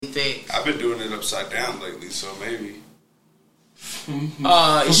think. I've been doing it upside down lately, so maybe.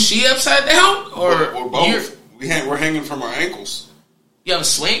 Is she upside down or both? We're hanging from our ankles. You have a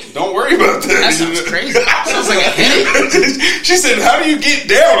swing? Don't worry about that. That sounds crazy. That sounds like a headache. She said, "How do you get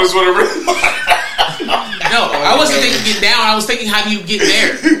down?" Is what it really. No, I wasn't thinking get down. I was thinking, how do you get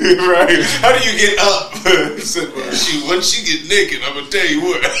there? Right. How do you get up? Said, well, once she get naked, I'm gonna tell you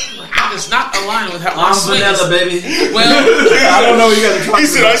what. That is not aligned with how I'm vanilla, baby. Well, I don't know. You got to try. He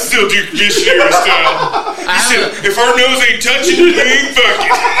said, "I still do missionary style." He said, "If our nose ain't touching, we ain't fucking."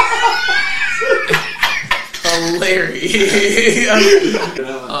 Hilarious.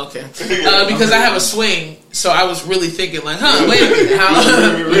 Okay. Because I have a swing, so I was really thinking like, wait a minute. How?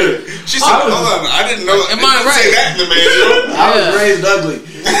 She said, hold on, I didn't know. Am I right? Say that in the manual. I was raised ugly,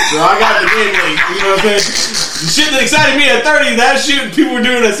 so I got the game late. You know what I'm saying? The shit that excited me at 30, that shit people were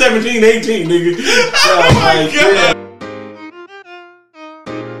doing at 17, 18, nigga. So, oh my God. Yeah.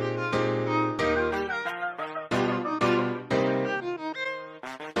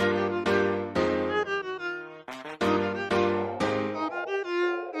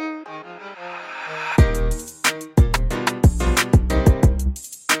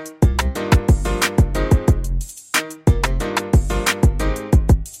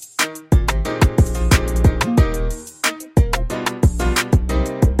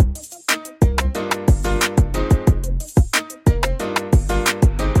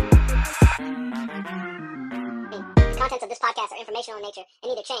 In nature,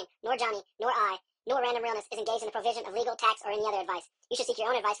 and neither Shane, nor Johnny, nor I, nor Random Realness is engaged in the provision of legal, tax, or any other advice. You should seek your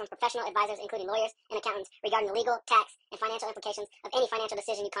own advice from professional advisors, including lawyers and accountants, regarding the legal, tax, and financial implications of any financial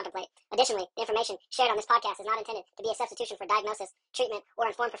decision you contemplate. Additionally, the information shared on this podcast is not intended to be a substitution for diagnosis, treatment, or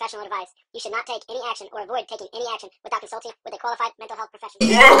informed professional advice. You should not take any action or avoid taking any action without consulting with a qualified mental health professional.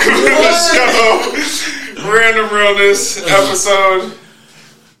 Welcome to the show, Random Realness, episode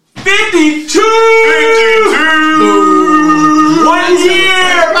 52! 52! 1 year!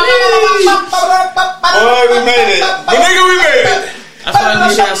 Oh, we made it. But nigga, we made it. I feel like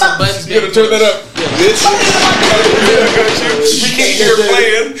we should have some buttons. You gotta turn that up. Bitch. We can't hear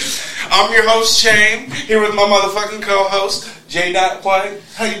playing. I'm your host, Shane, here with my motherfucking co-host, J. White.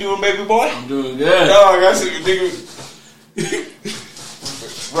 How you doing, baby boy? I'm doing good. Dog, I said, nigga.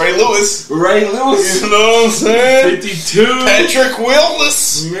 Ray Lewis. You know what I'm saying? 52. Patrick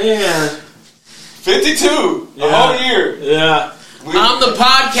Willis. Man. 52. Yeah. A whole year. Yeah. I'm the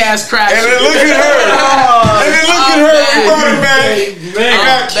podcast crasher. And then look at her. And then look at her. We brought her back.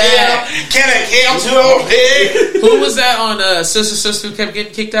 Can I kill two pig? Who was that on Sister who kept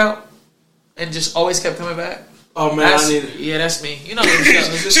getting kicked out and just always kept coming back? Oh man, yeah, that's me. You know,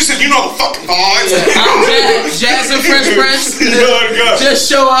 she said, "You know the fucking vibes." Yeah, Jazz and Fresh Prince. Just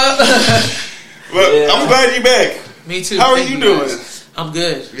show up. Look, yeah. I'm glad you're back. Me too. How are you doing? I'm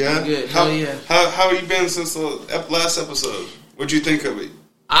good. Yeah, I'm good. How have you been since the last episode? What'd you think of it?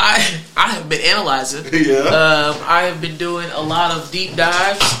 I have been analyzing. Yeah. I have been doing a lot of deep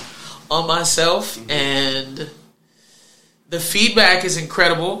dives on myself, and the feedback is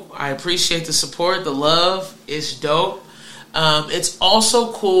incredible. I appreciate the support. The love is dope. It's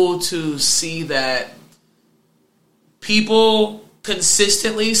also cool to see that people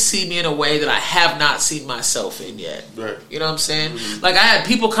consistently see me in a way that I have not seen myself in yet. Right. You know what I'm saying? Mm-hmm. Like, I had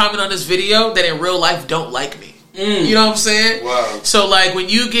people comment on this video that in real life don't like me. You know what I'm saying? Wow. So, like, when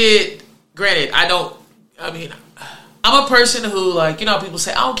you get... Granted, I'm a person who, like, you know, people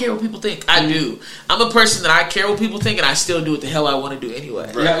say, I don't care what people think. I do. I'm a person that I care what people think, and I still do what the hell I want to do anyway.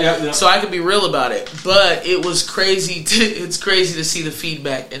 Right. Yeah. So I can be real about it. But it was crazy. It's crazy to see the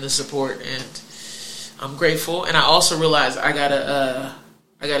feedback and the support, and I'm grateful. And I also realized I gotta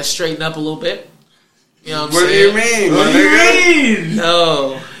straighten up a little bit. You know what I'm saying? What do you mean, my nigga?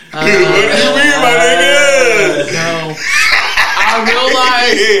 No. What do you mean, my nigga? No. I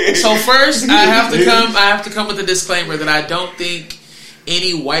realized. So first, I have to come with a disclaimer that I don't think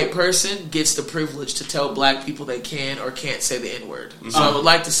any white person gets the privilege to tell black people they can or can't say the N-word. So I would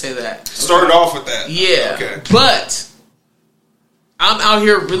like to say that. Started off with that. Yeah. Okay. But I'm out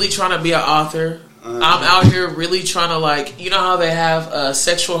here really trying to be an author. I'm out here really trying to, like, you know how they have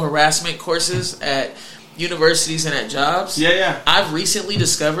sexual harassment courses at universities and at jobs? Yeah. I've recently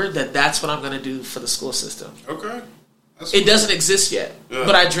discovered that that's what I'm going to do for the school system. Okay. It doesn't exist yet,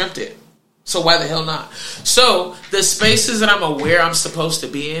 but I dreamt it. So why the hell not? So the spaces that I'm aware I'm supposed to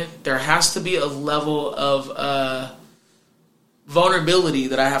be in, there has to be a level of vulnerability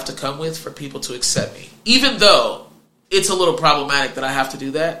that I have to come with for people to accept me. Even though it's a little problematic that I have to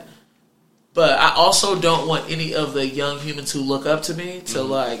do that. But I also don't want any of the young humans who look up to me to,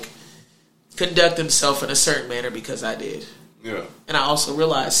 like, conduct themselves in a certain manner because I did. Yeah. And I also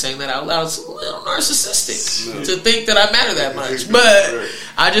realized saying that out loud is a little narcissistic to think that I matter that much. But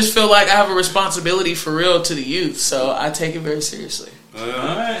I just feel like I have a responsibility for real to the youth, so I take it very seriously. All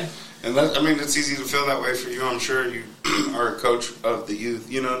right. And it's easy to feel that way for you. I'm sure you are a coach of the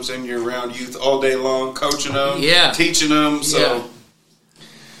youth. You know what I'm saying? You're around youth all day long, coaching them, teaching them. So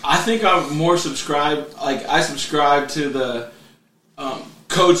I think I'm more subscribed. Like, I subscribe to the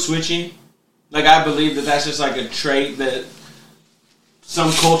code switching. Like, I believe that that's just like a trait that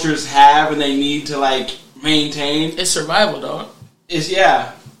some cultures have and they need to like maintain. It's survival, dog.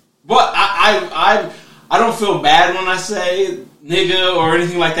 But I don't feel bad when I say nigga or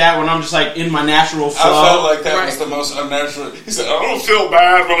anything like that when I'm just like in my natural flow. I felt like that was the most unnatural. He said, I don't feel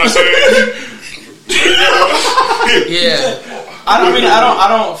bad when I say Yeah. I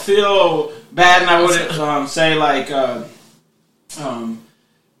don't feel bad, and I wouldn't say like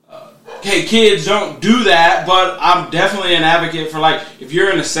hey, kids, don't do that, but I'm definitely an advocate for, like, if you're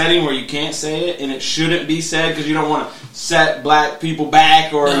in a setting where you can't say it and it shouldn't be said because you don't want to set black people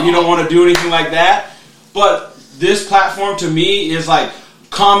back or you don't want to do anything like that. But this platform to me is like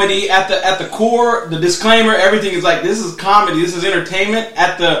comedy at the core. The disclaimer, everything is like, this is comedy, this is entertainment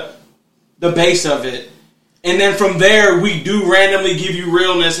at the base of it. And then from there, we do randomly give you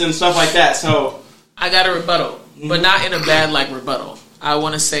realness and stuff like that. So I got a rebuttal, but not in a bad like rebuttal. I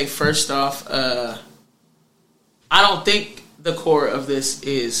want to say first off, I don't think the core of this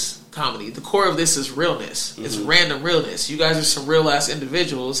is comedy. The core of this is realness. It's random realness. You guys are some real ass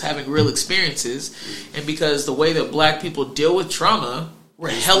individuals having real experiences, and because the way that black people deal with trauma, we're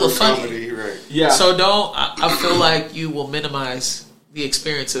hella funny. Comedy, right. yeah. So I feel like you will minimize the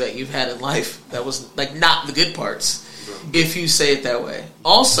experience that you've had in life that was like not the good parts if you say it that way.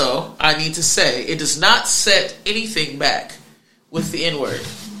 Also, I need to say it does not set anything back with the N-word.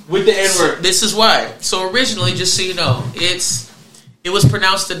 With the N-word. So this is why. So originally, just so you know, it was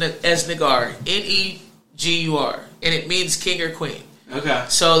pronounced as Negar, Negur, and it means king or queen. Okay.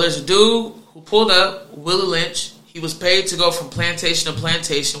 So there's a dude who pulled up, Willie Lynch. He was paid to go from plantation to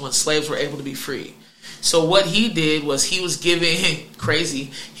plantation when slaves were able to be free. So what he did was he was giving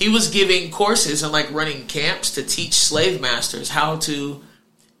courses and like running camps to teach slave masters how to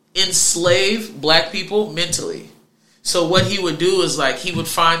enslave black people mentally. So what he would do is like he would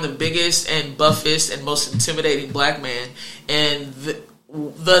find the biggest and buffest and most intimidating black man, and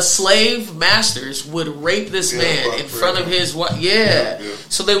the slave masters would rape this man in front of his wife. Yeah.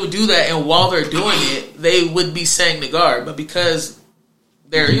 So they would do that, and while they're doing it, they would be saying Negar, but because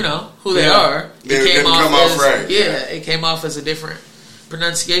they're who they are, it came off as right. It came off as a different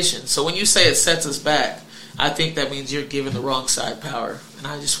pronunciation. So when you say it sets us back, I think that means you're giving the wrong side power, and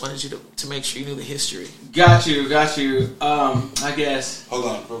I just wanted you to make sure you knew the history. Got you. I guess. Hold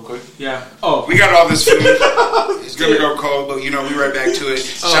on, real quick. Yeah. Oh, we got all this food. It's gonna go cold, but we right back to it.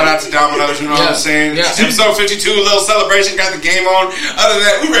 Shout out to Domino's. You know what I'm saying? Yeah. Episode 52, a little celebration. Got the game on. Other than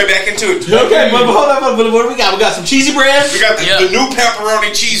that, we right back into it. Okay, but hold on. What do we got? We got some cheesy bread. We got the new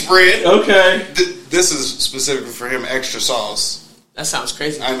pepperoni cheese bread. Okay. This is specifically for him. Extra sauce. That sounds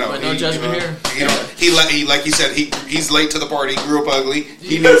crazy. I know. But no judgment here. He like he said, he's late to the party. He grew up ugly.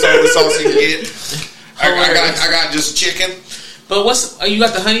 He knows all the sauce he can get. I got just chicken. But you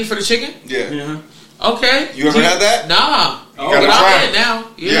got the honey for the chicken? Yeah. Okay. You ever had that? Nah. You gotta try it now.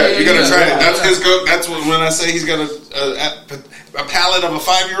 Yeah, you gotta try it. That's his go. That's when I say he's got a palate of a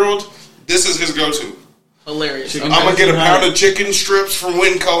 5-year-old. This is his go-to. Hilarious. I'm gonna get a pound of chicken strips from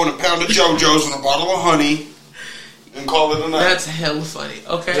Winco and a pound of JoJo's and a bottle of honey. And call it a night. That's hella funny.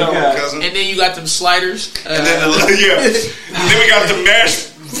 Okay. Cousin. And then you got them sliders. And then then we got the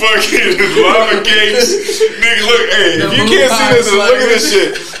mashed fucking lava cakes. Nigga, look, hey, if you can't see this, look at this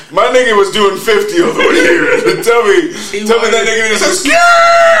shit. My nigga was doing 50 on the way here. Tell me that nigga is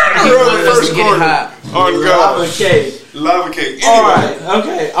around the first quarter. On God. Lava cake. Anyway. All right.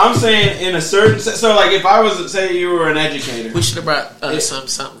 Okay. I'm saying in a certain so like if I was to say you were an educator, we should have brought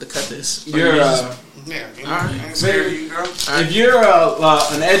something to cut this. You're if you're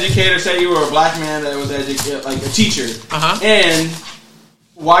an educator, say you were a black man that was like a teacher, and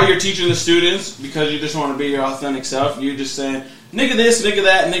while you're teaching the students, because you just want to be your authentic self, you're just saying nigga this, nigga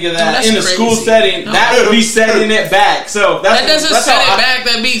that, nigga that in a school setting, that would be setting it back. So that doesn't set it back.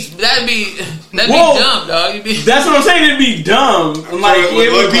 That'd be dumb, dog. That's what I'm saying. It'd be dumb. Like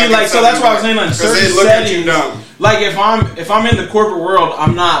it would be like so. That's why I'm saying in certain settings. Like if I'm in the corporate world,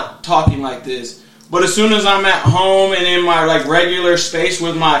 I'm not talking like this. But as soon as I'm at home and in my like regular space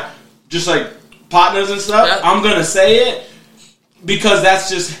with my just like partners and stuff, I'm gonna say it because that's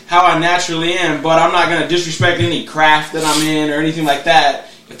just how I naturally am. But I'm not gonna disrespect any craft that I'm in or anything like that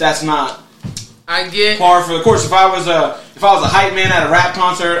if that's not I get par for the course. If I was a hype man at a rap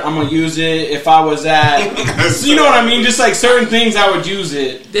concert, I'm gonna use it. If I was at, you know what I mean, just like certain things, I would use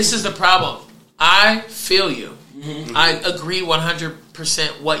it. This is the problem. I feel you. Mm-hmm. I agree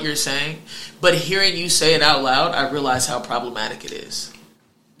 100% what you're saying, but hearing you say it out loud, I realize how problematic it is.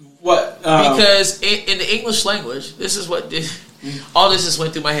 What? Because in the English language, this is what all this just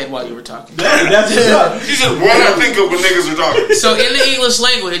went through my head while you were talking. That's He said, "What I think of when niggas are talking." So in the English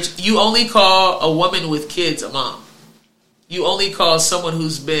language, you only call a woman with kids a mom. You only call someone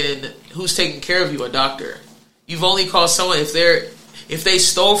who's taking care of you a doctor. You've only called someone if they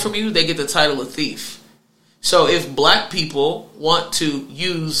stole from you, they get the title of thief. So if black people want to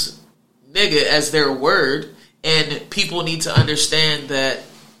use nigga as their word, and people need to understand that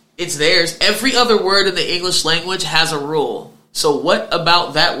it's theirs, every other word in the English language has a rule. So what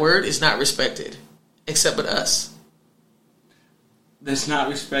about that word is not respected, except but us? That's not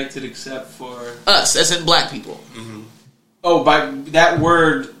respected except for us, as in black people. Mm-hmm. Oh, by that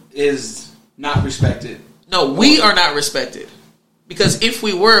word is not respected. No, we are not respected. Because if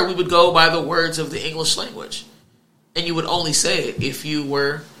we were, we would go by the words of the English language. And you would only say it if you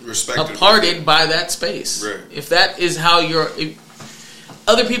were respected, aparted by that space. Right. If that is how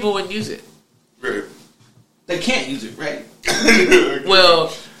other people wouldn't use it. Right. They can't use it, right?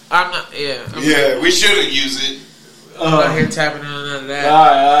 Well, I'm not, yeah. We shouldn't use it. I'm not here tapping on none of that.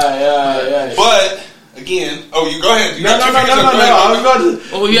 Yeah. But... Again, you go ahead. No. I was going to.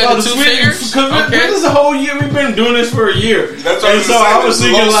 Oh, you had the two fingers? Because this is a whole year. We've been doing this for a year. That's what I was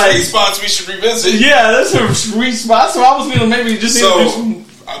thinking, like, sweet spots we should revisit. Yeah, that's a sweet spot. So I was thinking maybe just right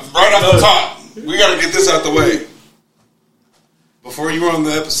off the top, we got to get this out the way. Before you were on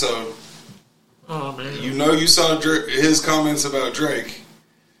the episode, oh man, you saw his comments about Drake,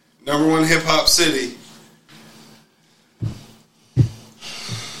 #1 hip hop city.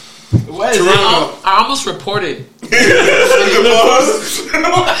 What is I almost reported.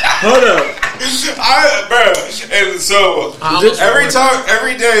 Hold up. And so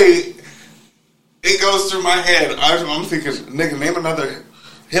every day it goes through my head. I'm thinking, nigga, name another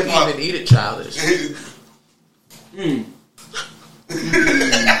hip hop. Even eat it, childish. Hey,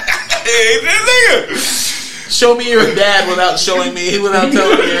 nigga. Show me your dad without telling me your dad.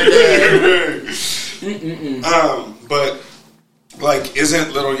 But. Like,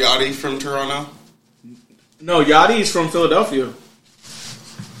 isn't Lil Yachty from Toronto? No, Yachty's from Philadelphia.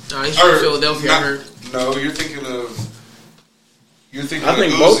 No, he's from Philadelphia. I heard. No, you're thinking of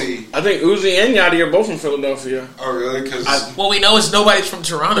Uzi. I think Uzi and Yachty are both from Philadelphia. Oh, really? Well, we know it's nobody's from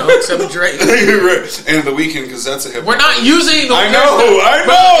Toronto except Drake. And The Weeknd, because that's a hip hop. We're not using the I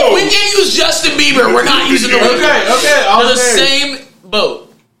know! We can't use Justin Bieber. We're not using The Weeknd. Okay. They're the same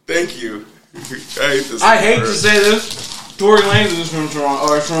boat. Thank you. I hate to say this. Tory Lanez is from Toronto,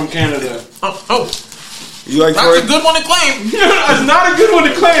 or from Canada. Oh. You like That's Tory? a good one to claim. It's not a good one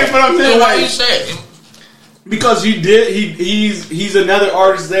to claim, but I'm saying, why you say it? Because he's another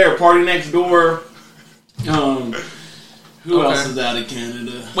artist there. Party Next Door. Who else is out of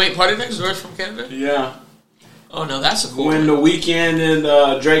Canada? Wait, Party Next Door is from Canada? Yeah. Oh no, that's a cool when one. The Weeknd and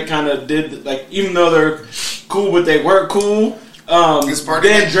Drake kind of did, like, even though they're cool, but they weren't cool.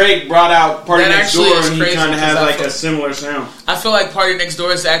 Then Drake brought out Party Next Door, and he kind of has like a similar sound. I feel like Party Next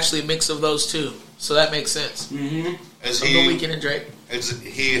Door is actually a mix of those two, so that makes sense. Mm-hmm. Is The Weeknd and Drake. Is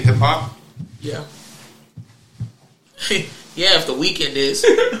he hip hop? Yeah. Yeah, if The Weeknd is.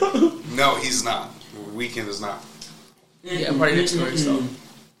 No, he's not. The Weeknd is not. Yeah, Party Next Door is though.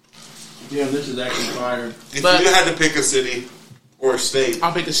 Yeah, this is actually fire. If you had to pick a city or a state,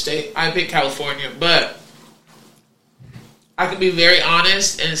 I'll pick a state. I pick California, but I can be very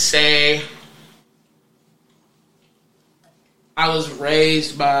honest and say I was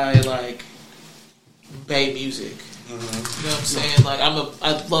raised by like Bay music. Mm-hmm. You know what I'm saying? Like I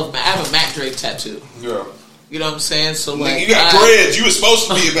have a Mac Drake tattoo. Yeah. You know what I'm saying? So like you got dreads. You were supposed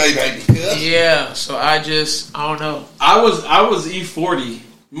to be a Bay baby. Yeah. So I don't know. I was E40.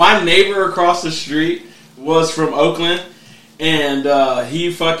 My neighbor across the street was from Oakland, and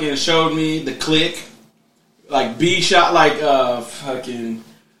he fucking showed me the Click. Like B-Shot, like fucking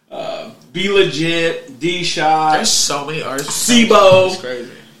Be Legit, D-Shot. There's so many artists. Sibo. It's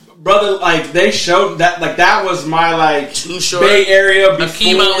crazy. Brother, like they showed that, like that was my like Too Short. Bay Area before.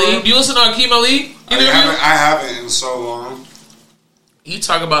 Akeem Ali. Do you listen to Akeem Ali? I haven't in so long. You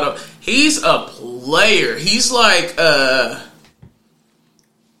talk about he's a player. He's like I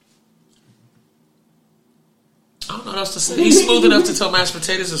don't know what else to say. He's smooth enough to tell mashed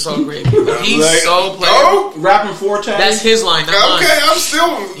potatoes are so great. He's like, so player. Oh? Rapping Forte. That's his line, not mine. Okay, I'm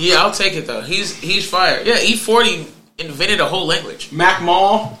still. Yeah, I'll take it though. He's fire. Yeah, E40 invented a whole language. Mac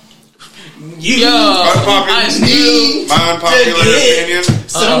Mall. You my unpopular opinion.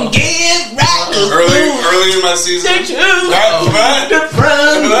 Some get right. Early in my season. The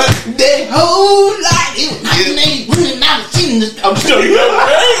front, they whole life. I'm still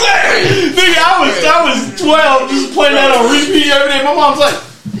crazy. Nigga, I was 12, just playing that on repeat every day. My mom's like,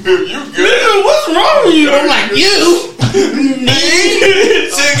 "You good? What's wrong with you?" I'm like, "You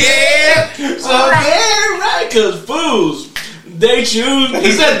need to get right." Because fools, they choose.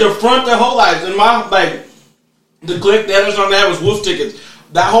 He said the front their whole lives. And my the click, the other song they had was Wolf Tickets.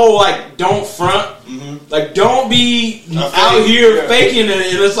 That whole don't front, don't be out here faking it. And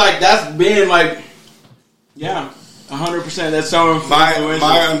it's that's been 100%. That's so influential.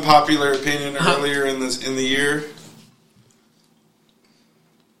 My unpopular opinion earlier in the year.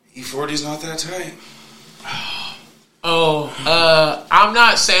 E40's not that tight. I'm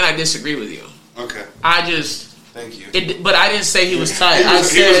not saying I disagree with you. Okay. Thank you. But I didn't say he was tight.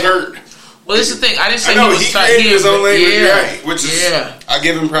 He was hurt. Well, this is the thing. I didn't say he was tight. He created his own lane with Dre, which is I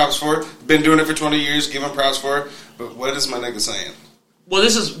give him props for it. Been doing it for 20 years. Give him props for it. But what is my nigga saying? Well,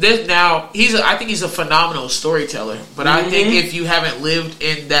 this now. I think he's a phenomenal storyteller. But I think if you haven't lived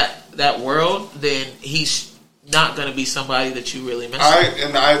in that world, then he's not going to be somebody that you really mess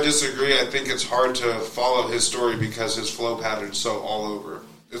with. I disagree. I think it's hard to follow his story because his flow pattern's so all over.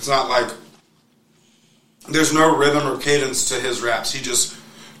 It's not like there's no rhythm or cadence to his raps. He just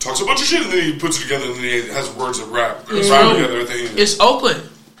talks a bunch of shit and then he puts it together and then he has words of rap. It's Oakland.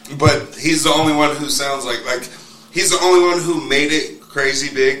 But he's the only one who sounds like he's the only one who made it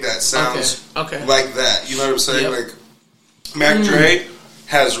crazy big that sounds like that. You know what I'm saying? Yep. Like Mac Dre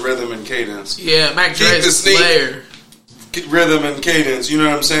has rhythm and cadence. Yeah, Mac Dre's a player. Rhythm and cadence. You know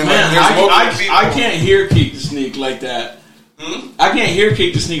what I'm saying? Man, I can't hear Keek the Sneak like that. I can't hear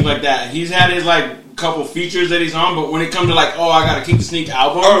Keek the Sneak like that. He's had his couple features that he's on, but when it comes to I got a Keek the Sneak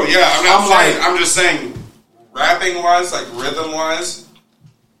album. Oh yeah, I'm just saying, rapping wise, rhythm wise,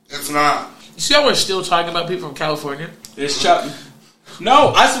 it's not. You see how we're still talking about people from California? It's Chuck.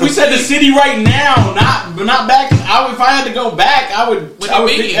 No, we said the city right now, not back. If I had to go back, I would. What do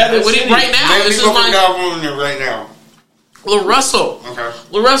you mean? Right now? This is my California right now. Lil Russell. Okay.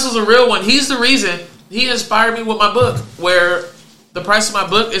 Lil Russell's a real one. He's the reason. He inspired me with my book, where the price of my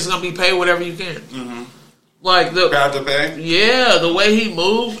book is going to be pay whatever you can. Mm-hmm. Proud to pay. Yeah, the way he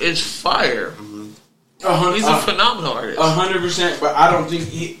moved is fire. Mm-hmm. He's a phenomenal artist. 100%, but I don't think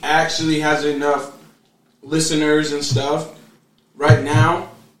he actually has enough listeners and stuff right now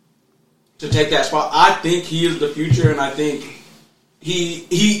to take that spot. I think he is the future, and I think he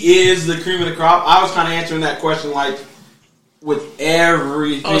is the cream of the crop. I was kind of answering that question with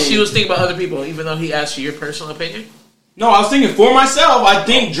everything. Oh, so you was thinking about other people, even though he asked you your personal opinion? No, I was thinking for myself. I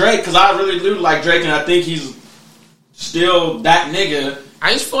think Drake, because I really do like Drake, and I think he's still that nigga.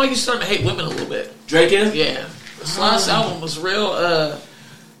 I just feel like he's starting to hate women a little bit. Drake is? Yeah. This last album was real,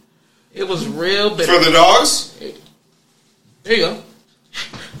 it was real bitter. For the dogs? There you go.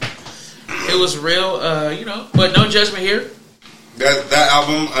 It was real, but no judgment here. That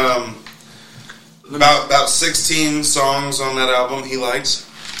album, about 16 songs on that album he likes.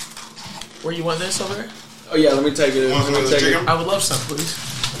 Where you want this over there? Oh yeah, let me take it. I would love some, please.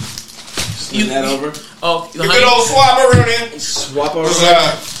 You that over? Oh, the good old swap-a-rooney.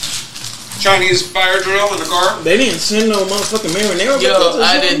 Swap-a-rooney. Chinese fire drill in the car. They didn't send no motherfucking marinara. Yo,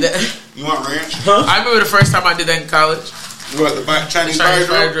 I did that. You want ranch? Huh? I remember the first time I did that in college. What, the Chinese fire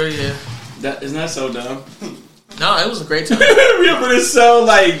drill? Yeah. Isn't that so dumb? No, it was a great time. Yeah, but it's so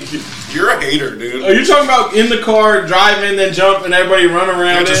you're a hater, dude. Are you talking about in the car, driving, then jump, and everybody run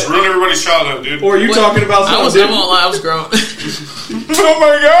around? Just ruin everybody's childhood, dude. Or are you talking about something different? I was grown. Oh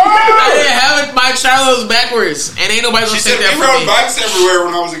my god! I didn't have it. My childhood was backwards, and ain't nobody gonna take that from me. We rode bikes everywhere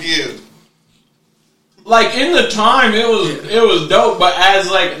when I was a kid. In the time, it was dope, but as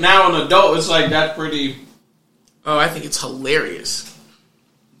now an adult, it's that's pretty. Oh, I think it's hilarious.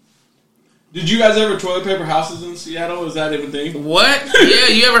 Did you guys ever toilet paper houses in Seattle? Is that even a thing? What? Yeah,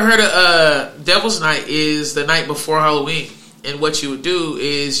 you ever heard of Devil's Night is the night before Halloween. And what you would do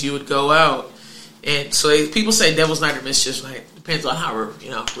is you would go out. And so people say Devil's Night or Mischief Night. Depends on how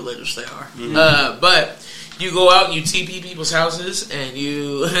religious they are. Mm-hmm. But you go out and you TP people's houses and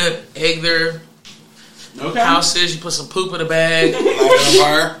you egg their houses. You put some poop in a bag. Light on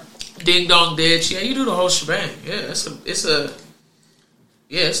fire. Ding dong ditch. Yeah, you do the whole shebang. Yeah,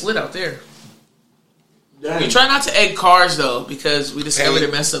 it's lit out there. Dang. We try not to egg cars though, because we discovered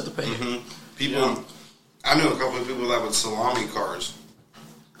it messed up the paint. Mm-hmm. People, I knew a couple of people that would salami cars,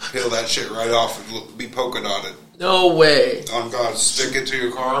 peel that shit right off and be polka dotted. No way. On God, stick it to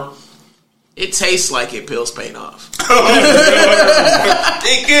your car. It tastes like it peels paint off.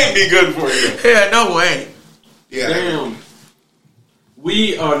 It can't be good for you. Yeah, no way. Yeah. Damn.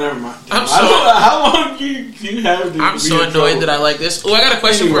 Never mind. I'm so. How long do you have to I'm so annoyed that I like this. Oh, I got a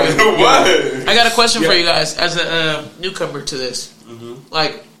question for you. What? I got a question for you guys as a newcomer to this. Mm-hmm.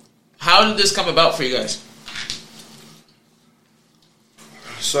 Like, how did this come about for you guys?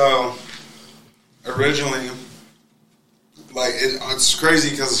 So, originally, like, it's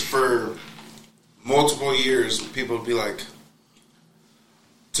crazy because for multiple years, people would be like,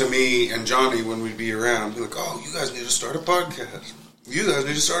 to me and Johnny, when we'd be around, be like, oh, you guys need to start a podcast. You guys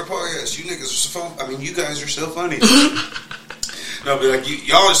need to start a podcast. You niggas are so fun. I mean, you guys are so funny. And I'll be like,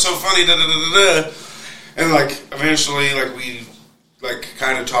 y'all are so funny, da da da da da. And, like, eventually, like, we, like,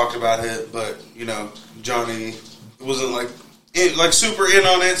 kind of talked about it, but, you know, Johnny wasn't, like super in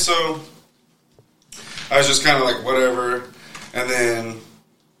on it, so I was just kind of like, whatever. And then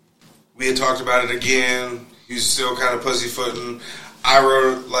we had talked about it again. He was still kind of pussyfooting. I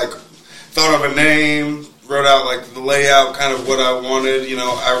thought of a name, wrote out, like, the layout, kind of what I wanted. You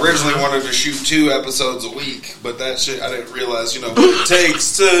know, I originally wanted to shoot 2 episodes a week, but that shit, I didn't realize, you know, what it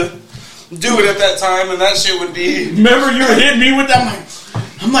takes to do it at that time, and that shit would be... Remember, you were hitting me with that,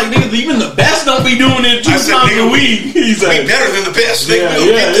 I'm like, nigga, even the best don't be doing it 2 times a week. He's like, be better than the best. Nigga,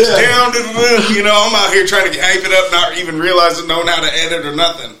 we'll get this down. You know, I'm out here trying to hype it up, not even realizing, knowing how to edit or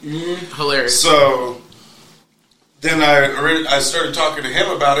nothing. Mm-hmm. Hilarious. So... Then I started talking to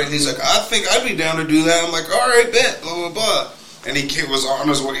him about it, and he's like, I think I'd be down to do that. I'm like, all right, bet, blah, blah, blah. And he was on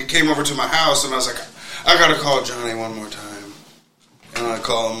his way. He came over to my house, and I was like, I got to call Johnny one more time. And I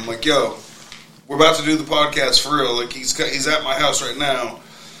call him, I'm like, yo, we're about to do the podcast for real. Like, he's at my house right now.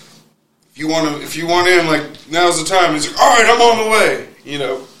 If you want in, like, now's the time. He's like, all right, I'm on the way. You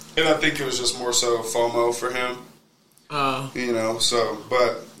know, and I think it was just more so FOMO for him. You know, so,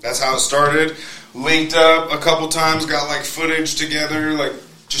 but that's how it started. Linked up a couple times, got like footage together, like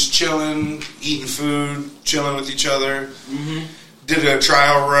just chilling, eating food, chilling with each other. Mm-hmm. Did a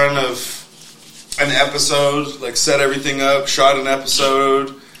trial run of an episode, like set everything up, shot an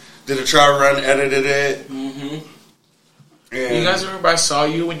episode, did a trial run, edited it. Mm-hmm. And you guys remember I saw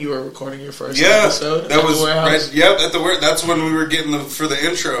you when you were recording your first episode? That was right. Yep, at the warehouse. That's when we were getting for the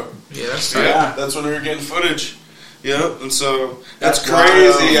intro. Yeah, that's right. Yeah, that's when we were getting footage. Yep, and so that's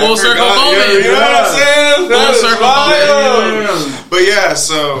crazy. Full circle moment. You know what I'm saying? Full circle moment. But yeah,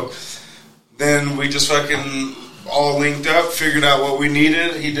 so then we just fucking all linked up, figured out what we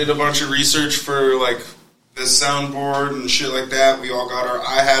needed. He did a bunch of research for like this soundboard and shit like that. We all got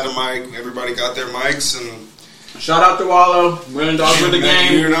I had a mic. Everybody got their mics and. Shout out to Wallow, Running Dogs with the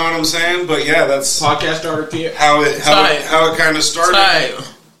Game. You know what I'm saying? But yeah, that's podcast starter kit. How it kind of started.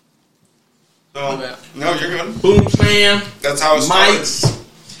 So, no, you're good. Boom slam. That's how it started. Mics.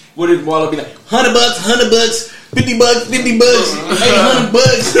 What did Wallow be like? $100, $50, $50,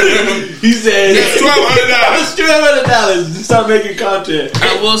 $800. He said, $1,200. $1,200 to start making content.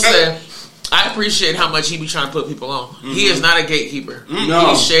 I will say, I appreciate how much he be trying to put people on. Mm-hmm. He is not a gatekeeper. Mm-hmm.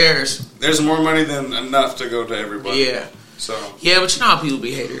 No. He shares. There's more money than enough to go to everybody. Yeah. So. Yeah, but you know how people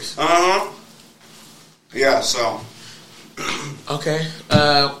be haters. Yeah, so. Okay.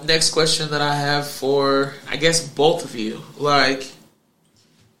 Next question that I have for, I guess, both of you. Like,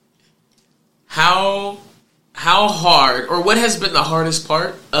 how hard, or what has been the hardest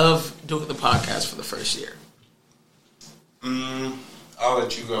part of doing the podcast for the first year? I'll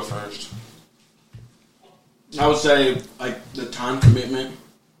let you go first. I would say, like, the time commitment.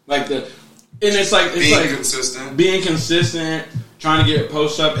 Being consistent, trying to get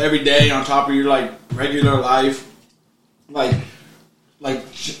posts up every day on top of your, like, regular life. Like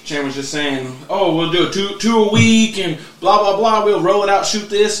Chan was just saying, oh, we'll do two a week and blah, blah, blah. We'll roll it out, shoot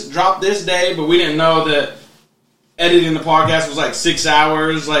this, drop this day. But we didn't know that editing the podcast was like 6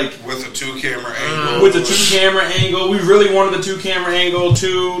 hours. Like with a 2-camera angle. With the 2-camera angle. We really wanted the 2-camera angle,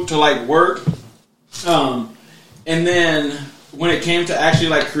 too, to, like, work. And then when it came to actually,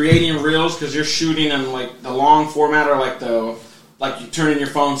 like, creating reels, because you're shooting in, like, the long format or, like, you turning your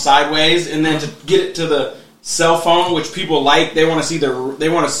phone sideways. And then to get it to the cell phone, which people like, they want to see it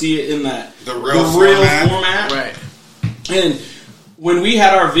in the real format. Right. And when we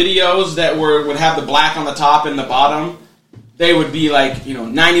had our videos that would have the black on the top and the bottom, they would be like,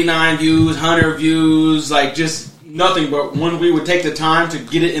 99 views, 100 views, like just nothing. But when we would take the time to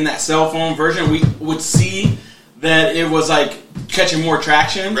get it in that cell phone version, we would see that it was like catching more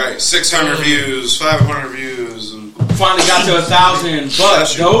traction. Right, 600 views, 500 views, and finally got to 1,000.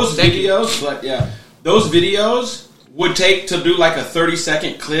 But those videos would take to do like a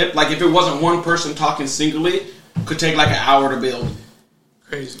 30-second clip. Like if it wasn't one person talking singly, could take like an hour to build.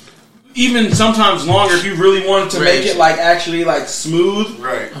 Crazy. even sometimes longer if you really wanted to make it like actually like smooth,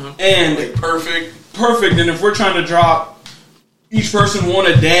 right? And like perfect. And if we're trying to drop each person one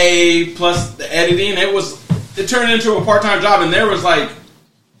a day plus the editing, it turned into a part-time job, and there was like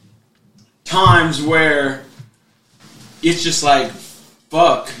times where it's just like,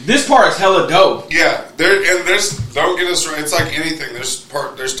 fuck, this part's hella dope. Yeah, there's don't get us right. It's like anything. There's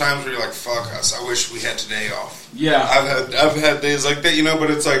times where you're like, fuck us. I wish we had today off. Yeah, I've had days like that,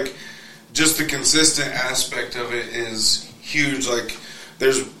 but it's like just the consistent aspect of it is huge. Like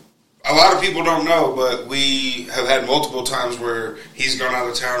there's a lot of people don't know, but we have had multiple times where he's gone out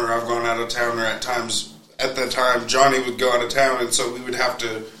of town or I've gone out of town, or at that time Johnny would go out of town, and so we would have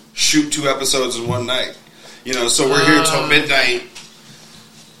to shoot 2 episodes in one night. So we're here till midnight,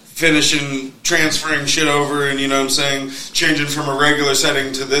 finishing, transferring shit over, and changing from a regular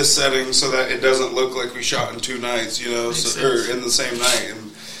setting to this setting so that it doesn't look like we shot in 2 nights, or in the same night.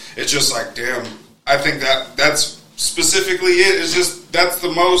 And it's just like, damn, I think that's specifically it. It's just, that's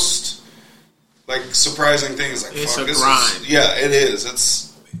the most, like, surprising thing. Is like, it's fuck, a grind. It is.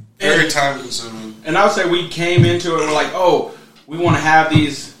 It's very time consuming. And I would say we came into it, we're like, oh, we want to have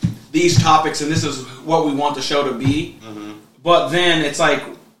these topics, and this is what we want the show to be. Mm-hmm. But then it's like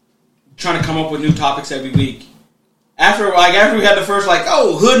trying to come up with new topics every week. After we had the first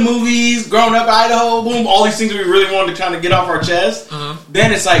hood movies, growing up Idaho, boom, all these things we really wanted to kind of get off our chest.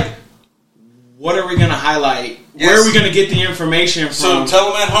 Then it's like, what are we going to highlight? Yes. Where are we going to get the information from? So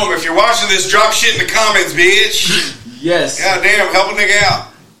tell them at home, if you're watching this, drop shit in the comments, bitch. Yes. God damn, help a nigga out.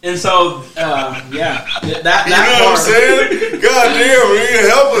 And so, that you know what I'm saying? God damn, you need to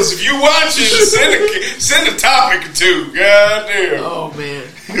help us. If you watching, send a topic or 2. God damn. Oh man.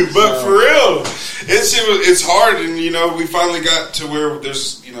 But for real, it's hard, and we finally got to where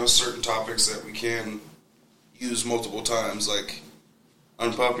there's certain topics that we can use multiple times, like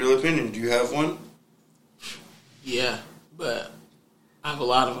unpopular opinion. Do you have one? Yeah, but I have a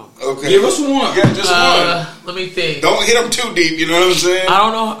lot of them. Okay, give us one. Yeah, just one. Let me think. Don't hit them too deep. You know what I'm saying? I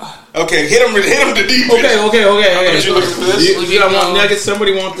don't know. Okay, hit them too deep. Okay. You looking for this? You want nuggets?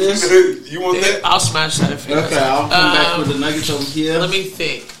 Somebody want this? You want that? I'll smash that. Okay, I'll come back with the nuggets over here. Let me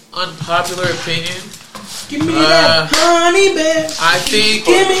think. Unpopular opinion. Give me that honey bear. I think.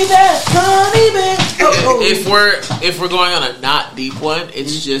 Give me that honey bear. If we're going on a not deep one,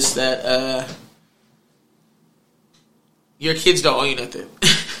 it's just that your kids don't owe you nothing.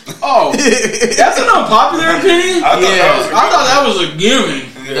 Oh, that's an unpopular opinion? I thought that was a given.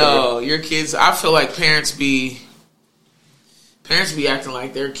 Yeah. No, your kids, I feel like parents be acting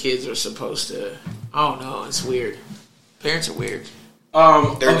like their kids are supposed to. I don't know, it's weird. Parents are weird.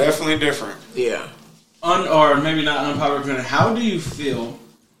 They're definitely different. Yeah. Or maybe not unpopular opinion. How do you feel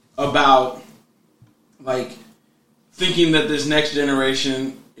about thinking that this next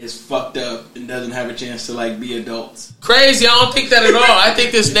generation is fucked up and doesn't have a chance to be adults? Crazy. I don't think that at all. I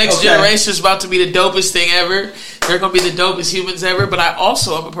think this next generation is about to be the dopest thing ever. They're going to be the dopest humans ever. But I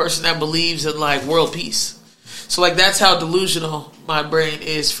also am a person that believes in world peace. So that's how delusional my brain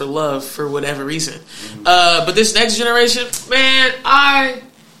is for love for whatever reason. But this next generation, man, I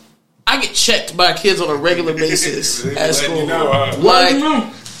get checked by kids on a regular basis at school.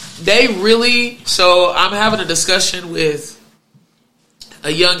 They really. So I'm having a discussion with a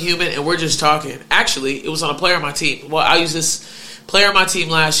young human, and we're just talking. Actually, it was on a player on my team. Well, I used this player on my team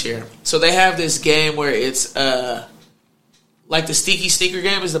last year. So they have this game where it's the Stinky Sneaker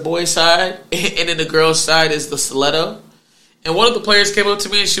game is the boys' side, and then the girls' side is the stiletto. And one of the players came up to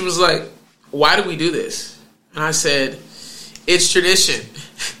me, and she was like, "Why do we do this?" And I said, "It's tradition."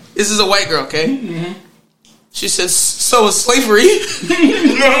 This is a white girl, okay? Mm-hmm. She says, "So is slavery."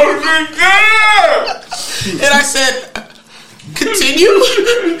 No, good God! And I said, "Continue."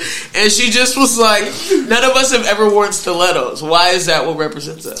 And she just was like, "None of us have ever worn stilettos. Why is that what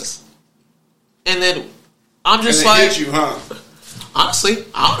represents us?" And then I'm just hit you, huh? Honestly,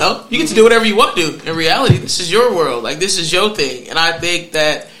 I don't know. You get to do whatever you want to do. In reality, this is your world. This is your thing. And I think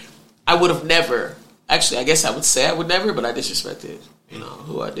that I would have never. Actually, I guess I would say I would never, but I disrespected,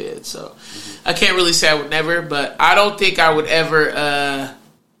 who I did. So I can't really say I would never, but I don't think I would ever.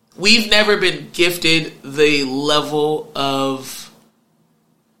 We've never been gifted the level of.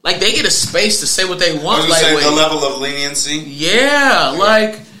 They get a space to say what they want. The level of leniency.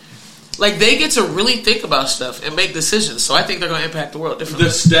 Yeah, they get to really think about stuff and make decisions. So I think they're going to impact the world differently.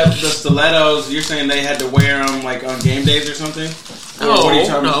 The stilettos, you're saying they had to wear them on game days or something?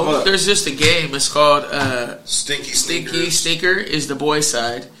 No. There's just a game. It's called Stinky Sneaker is the boys'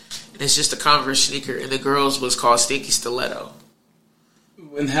 side. And it's just a Converse sneaker. And the girls was called Stinky Stiletto.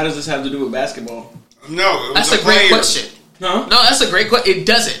 And how does this have to do with basketball? No, that's a great question. No, that's a great question. It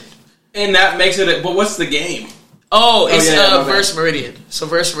doesn't. And that makes it. But what's the game? Oh, it's Verse Meridian. So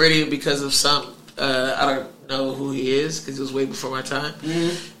Verse Meridian, because of some, I don't know who he is because it was way before my time.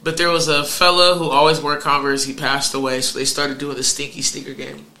 Mm-hmm. But there was a fella who always wore Converse. He passed away, so they started doing the Stinky Sneaker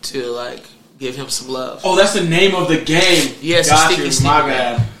game to like give him some love. Oh, that's the name of the game. Yes, got Stinky you. Sneaker. My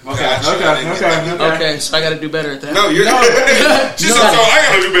bad. Okay. So I got to do better at that. No, you're not. She said, so I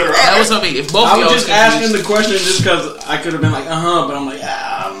got to do better. That was on me. If both I of was y'all just asking the question just because I could have been like, but I'm like,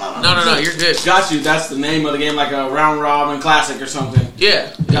 No, you're good. Got you. That's the name of the game, like a round robin classic or something.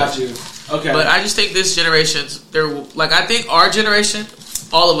 Yeah. Got you. Okay. But I just think this generation, I think our generation,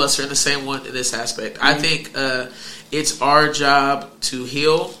 all of us are in the same one in this aspect. Mm-hmm. I think it's our job to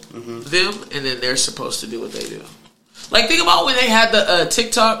heal them, and then they're supposed to do what they do. Like, think about when they had the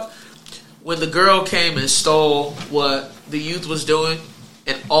TikTok, when the girl came and stole what the youth was doing,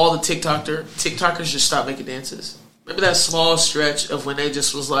 and all the TikTokers just stopped making dances. Remember that small stretch of when they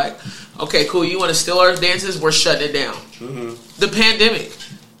just was like, okay, cool, you want to steal our dances? We're shutting it down. Mm-hmm. The pandemic.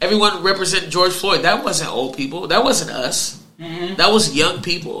 Everyone representing George Floyd. That wasn't old people. That wasn't us. Mm-hmm. That was young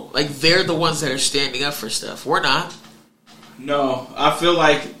people. Like, they're the ones that are standing up for stuff. We're not. No, I feel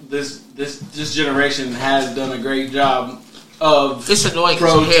like this generation has done a great job of it's annoying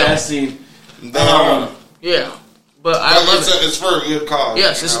protesting. Yeah, but I love it. It's for a good cause.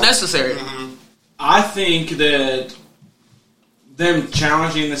 Yes, it's necessary. Mm-hmm. I think that them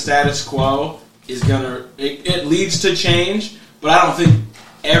challenging the status quo is gonna it leads to change, but I don't think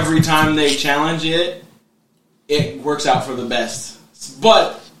every time they challenge it, it works out for the best.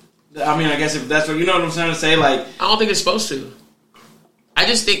 But I mean, I guess if that's what you know what I'm trying to say, like I don't think it's supposed to. I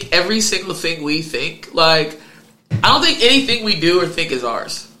just think every single thing we think, like I don't think anything we do or think is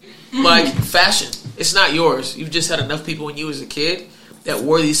ours. Mm-hmm. Like fashion, it's not yours. You've just had enough people when you was a kid that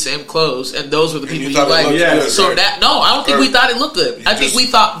wore these same clothes, and those were the people you liked. Yeah. So I don't think we thought it looked good. I think we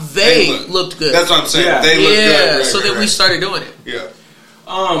thought they looked good. That's what I'm saying. Yeah. They looked good. Right, so then we started doing it. Yeah.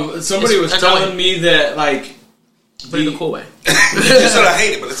 Somebody was telling me that like. But in a cool way. You said I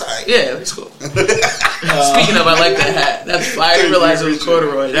hate it, but it's alright. Yeah, it's cool. Speaking of, I like that hat. That's fire. I didn't realize it was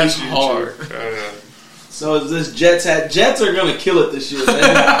corduroy. That's hard. So is this Jets hat? Jets are gonna kill it this year,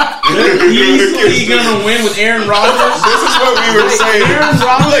 man. They're easily gonna win with Aaron Rodgers. This is what we were saying. Aaron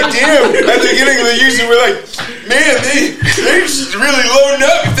Rodgers. Like, damn, at the beginning of the season, we're like, man, they're just really loading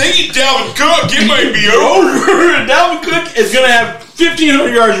up. If they get Dalvin Cook, it might be over. Dalvin Cook is gonna have 1,500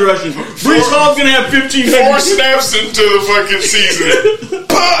 yards rushing. Brees Hall's gonna have 1,500. 4 snaps into the fucking season.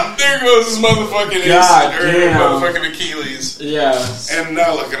 Pop! There goes his motherfucking motherfucking Achilles. Yeah. And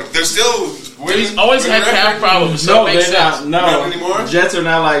now look at him. They're still winning. He's always had calf problems. So no, they're not. No, not anymore. Jets are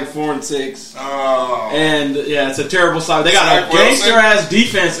now like 4-6. Oh. And yeah, it's a terrible side. They got a gangster ass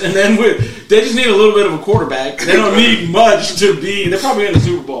defense, and then they just need a little bit of a quarterback. They don't need much to be. They're probably in the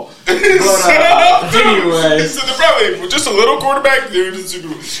Super Bowl. But anyway, so they're probably just a little quarterback. They're in the Super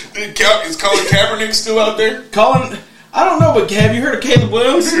Bowl. Is Colin Kaepernick still out there? I don't know, but have you heard of Caleb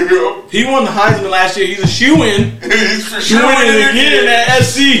Williams? He won the Heisman last year. He's a shoe-in. He's for sure winning again at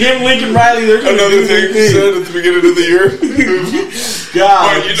SC. Him, Lincoln Riley. Another thing you said at the beginning of the year.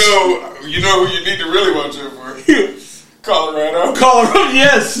 God. But you know who you need to really watch out for? Colorado,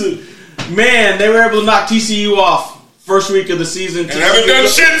 yes. Man, they were able to knock TCU off first week of the season. And haven't done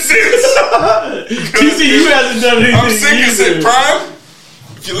shit since. TCU hasn't done anything. I'm sick of it, Prime.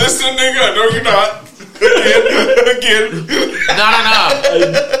 If you listen, nigga, I know you're not. Again.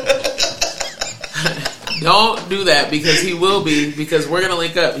 No. Don't do that because he will be. Because we're gonna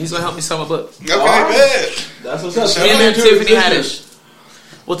link up. He's gonna help me sell my book. Okay, bet. That's what's up. And then Tiffany Haddish.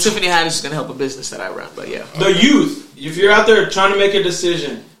 Well, Tiffany Haddish is gonna help a business that I run. But yeah, the youth. If you're out there trying to make a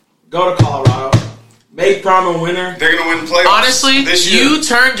decision, go to Colorado. Make prom a winner. They're going to win playoffs. Honestly, this year. You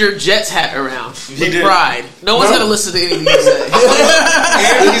turned your Jets hat around with pride. No one's going to listen to anything you say.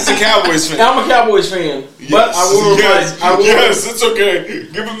 And he's a Cowboys fan. I'm a Cowboys fan. Yes. But I will Yes, it's okay.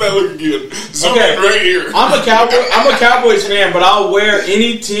 Give him that look again. Zoom in right here. I'm a Cowboys fan, but I'll wear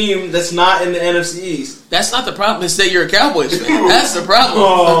any team that's not in the NFC East. That's not the problem. It's that you're a Cowboys fan. That's the problem.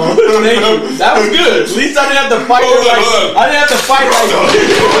 Oh, thank you. That was good. At least I didn't have to fight. I didn't have to fight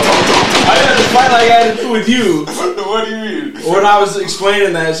like I had to do with you. What do you mean? When I was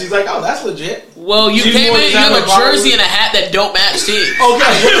explaining that, she's like, "Oh, that's legit." Well, you came in. You have a jersey and a hat that don't match teams. Okay.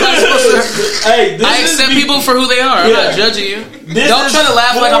 I accept people for who they are. I'm not judging you. Don't try to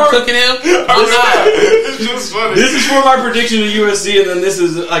laugh like I'm cooking him. I'm not. It's just funny. This is for my prediction of USC, and then this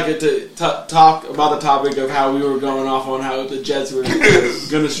is like to talk about the topic of how we were going off on how the Jets were going to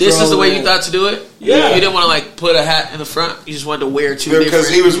struggle. This is the way you thought to do it? Yeah. You didn't want to like put a hat in the front. You just wanted to wear two different. Because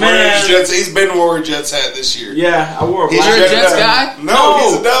he was wearing his Jets. He's been wearing a Jets hat this year. Yeah, I wore a He's black You're a Jets guy? No,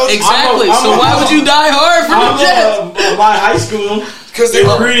 he's a Dallas. Exactly. I'm So why would you die hard for the Jets? My high school. Because They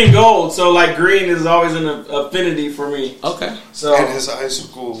were green and gold, so like green is always an affinity for me. Okay. So And his high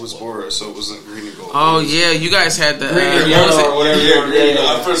school was Boris, so it wasn't green and gold. Oh yeah, you guys had the green and what was yellow it? or whatever. Yeah, green.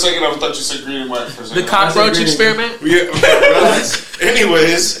 Yeah. For a second, I thought you said green and white. For a second, The cockroach green. experiment. Yeah.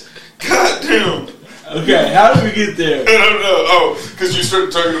 Anyways, goddamn. Okay, how did we get there? I don't know. Oh, because you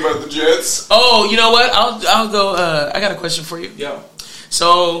started talking about the Jets. Oh, you know what? I'll go. I got a question for you. Yo,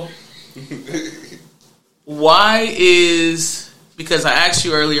 So, why is... Because I asked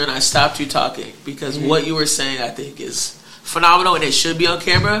you earlier and I stopped you talking because what you were saying I think is phenomenal and it should be on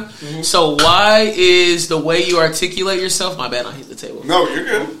camera. So why is the way you articulate yourself... My bad, I'll hit the table. No, you're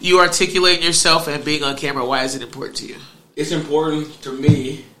good. You articulating yourself and being on camera, why is it important to you? it's important to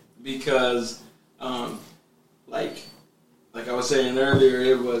me because, like I was saying earlier,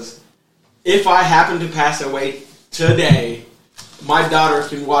 it was if I happen to pass away today, my daughter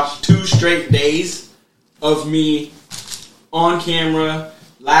can watch 2 straight days of me on camera,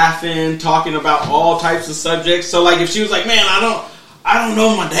 laughing, talking about all types of subjects. So, like, if she was like, "Man, I don't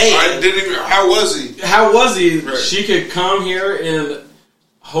know my dad. I didn't even. How was he? How was he?" Right. She could come here and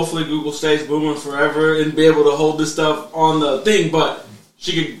hopefully Google stays booming forever and be able to hold this stuff on the thing. But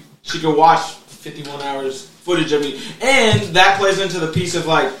she could watch 51 hours footage of me, and that plays into the piece of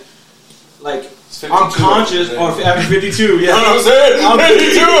like I'm conscious. Or after 52, yeah, I was saying, I'm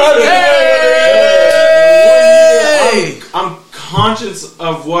 52. I'm conscious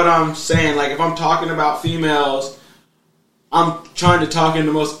of what I'm saying. Like, if I'm talking about females, I'm trying to talk in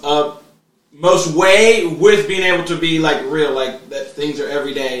the most way with being able to be like real, like that things are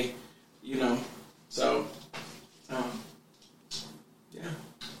every day, you know. So, yeah.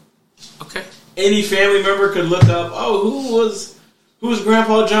 Okay. Any family member could look up. Oh, who was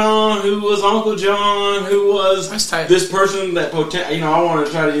Grandpa John? Who was Uncle John? Who was That's tight. this person that I want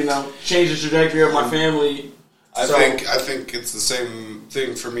to try to change the trajectory of my family. I think it's the same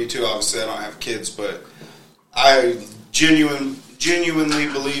thing for me too. Obviously, I don't have kids, but I genuinely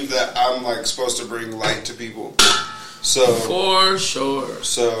believe that I'm like supposed to bring light to people. So For sure.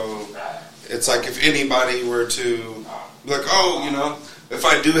 So it's like if anybody were to like, if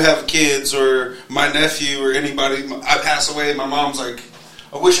I do have kids or my nephew or anybody, I pass away, my mom's like,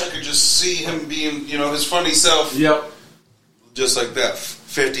 I wish I could just see him being, his funny self. Yep. Just like that,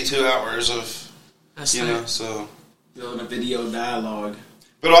 52 hours of. That's So building a video dialogue.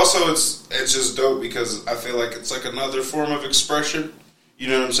 But also it's just dope because I feel like it's like another form of expression. You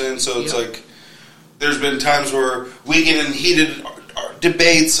know what I'm saying? So it's like there's been times where we get in heated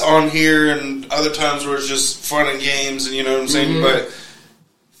debates on here and other times where it's just fun and games and you know what I'm saying? But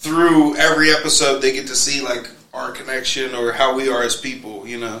through every episode they get to see like our connection or how we are as people,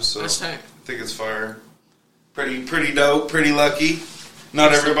 So That's tight. I think it's fire. Pretty dope, pretty lucky.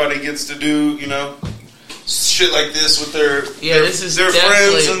 Not everybody gets to do, shit like this with their this is their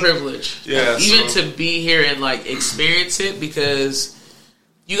definitely friends a and, privilege. Yeah, Even to be here and like experience it because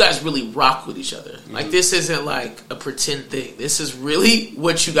you guys really rock with each other. Like this isn't like a pretend thing. This is really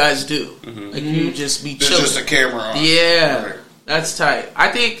what you guys do. Like you just be there's chilling. just a camera on. Yeah, Right. that's tight. I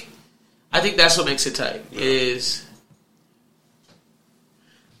think that's what makes it tight. Is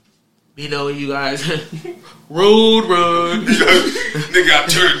you guys road run.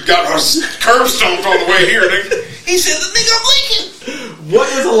 Nigga got our curb stomped on the way here. Nigga. He said the nigga I'm leaking. What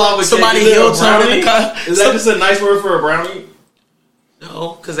is a lava cake? Somebody Is it a heel tone in brownie? the car. Is that just a nice word for a brownie?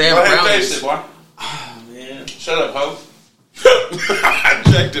 No, because they have Go ahead and brownies. taste it, boy. Oh, man. Shut up, ho. I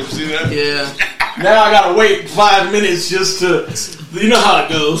checked him. See that? Yeah. Now I gotta wait 5 minutes just to... You know how it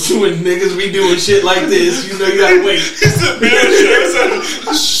goes when niggas be doing shit like this. You gotta wait. He said,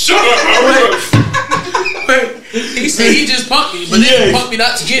 shut up, ho. He said he just punked me, but then he punked me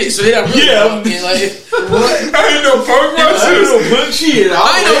not to get it, so they don't really punk me. Like, What? I ain't no punk I myself. don't punk shit.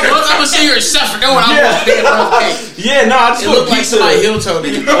 I know, punk. I'm gonna say you're a suffer. No one, I'm gonna damn rough cake. Yeah, no, I just It put looked like pizza. somebody heel toed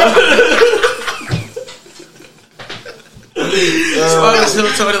it. Somebody's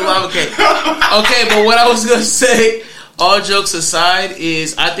heel toed it lava cake. Okay, but what I was gonna say, all jokes aside,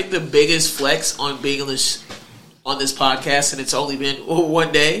 is I think the biggest flex on being on this podcast, and it's only been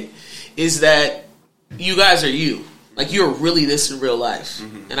one day, is that you guys are you. Like, you're really this in real life.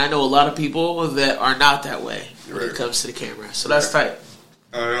 And I know a lot of people that are not that way when it comes to the camera. So that's tight.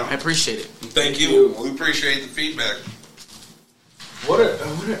 I appreciate it. Thank you. We appreciate the feedback. What are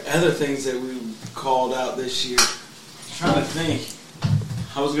other things that we called out this year? I'm trying to think.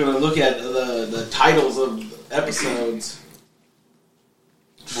 I was going to look at the titles of episodes.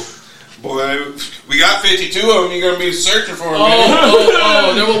 Boy, we got 52 of them. You're going to be searching for them.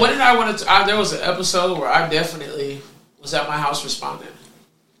 What did I want to... there was an episode where I definitely was at my house responding.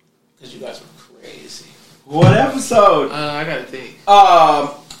 Because you guys were crazy. What episode? I got to think.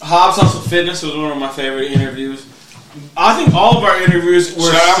 Hobbs Hustle Fitness was one of my favorite interviews. I think all of our interviews were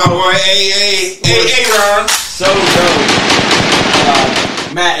Shout out my boy Ron. So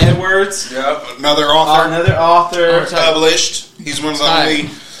dope. Matt Edwards. Yep, another author. Published. He's one of the only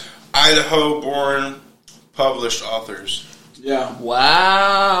Idaho-born published authors. Yeah.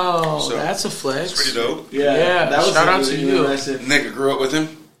 Wow. So, that's a flex. It's pretty dope. Yeah. That was shout out to you. Nigga grew up with him.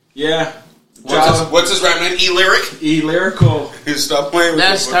 Yeah. What's his rap name? E-Lyrical. His stuff playing with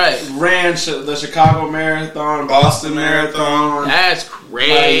That's tight. Ran the Chicago Marathon, Boston Marathon. That's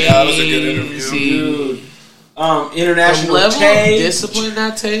crazy. That was a good interview. Dude. International the level K. of discipline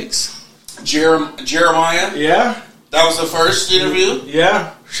that takes. Jeremiah. Yeah. That was the first interview.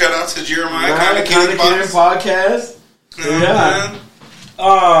 Yeah. Shout out to Jeremiah. Kinda Kidding podcast. Yeah.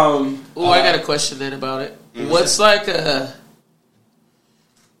 I got a question then about it. Mm-hmm.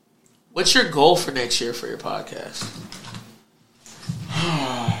 What's your goal for next year for your podcast?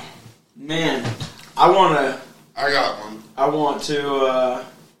 Man, I got one. I want to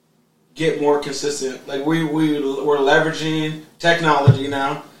get more consistent. Like we're leveraging technology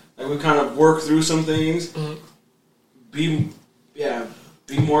now. Like we kind of work through some things. Mm-hmm. Be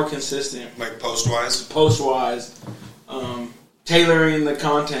more consistent. Like post-wise? Post-wise. Tailoring the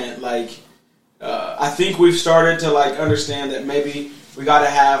content. Like, I think we've started to like understand that maybe we got to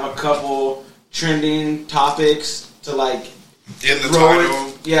have a couple trending topics to like in the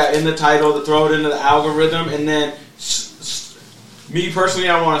title. In the title, to throw it into the algorithm. And then me personally,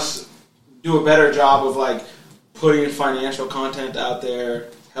 I want to do a better job of like putting financial content out there,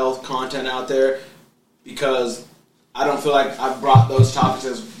 health content out there, because I don't feel like I've brought those topics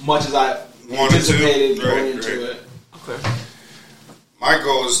as much as I anticipated going into it. Okay. My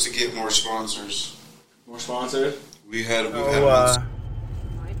goal is to get more sponsors. More sponsors? We've had my bad.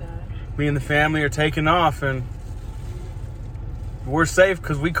 Me and the family are taking off, and we're safe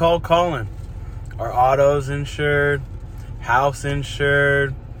because we called Colin. Our auto's insured, house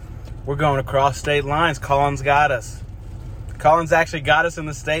insured. We're going across state lines. Colin's got us. Colin's actually got us in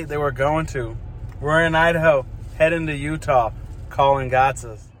the state they were going to. We're in Idaho, heading to Utah. Colin got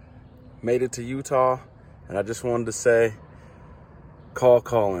us. Made it to Utah, and I just wanted to say, call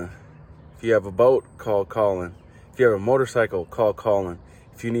Colin. If you have a boat, call Colin. If you have a motorcycle, call Colin.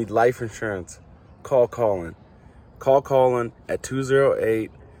 If you need life insurance, call Colin. Call Colin at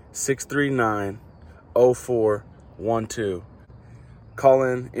 208-639-0412.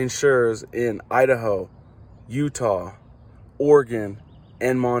 Colin insures in Idaho, Utah, Oregon,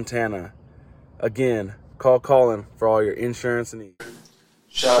 and Montana. Again, call Colin for all your insurance needs.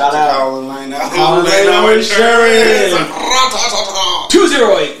 Shout out to Colin Lano. Colin Lano Insurance.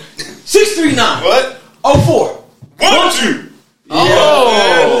 208-639. What? 0412. Oh.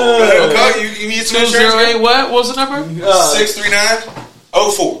 You need some insurance? 208 what? What was the number?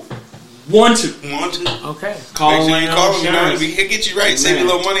 639-04. 12. Okay. Call Make sure you call him. He'll get you right. Save you a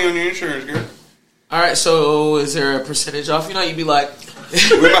little money on your insurance, girl. All right. So, is there a percentage off? You know, you'd be like,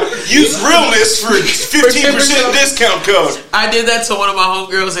 use realness for 15% discount code. I did that to one of my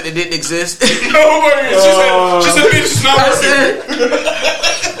homegirls and it didn't exist. No, she said, bitch, not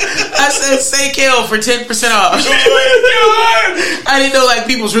I said, say Kale for 10% off. Oh my God. I didn't know like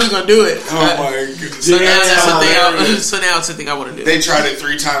people was really gonna do it. Oh my goodness. So now it's something I want to do. They tried it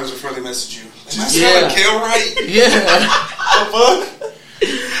 3 times before they messaged you. Did I spell Kale right? Yeah. The fuck?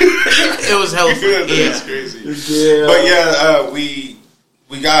 It was helpful. That's crazy. Yeah. But yeah, we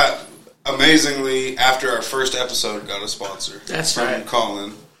got amazingly after our first episode got a sponsor. That's from right.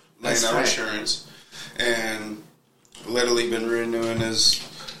 Colin Lano right. Insurance, and literally been renewing his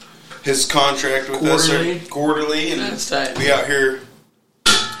contract with us quarterly, and that's tight. We out here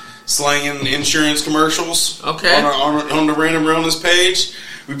slanging insurance commercials. Okay. On the Random Realness page.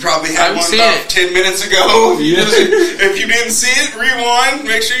 We probably had one about 10 minutes ago. If you didn't see it, rewind.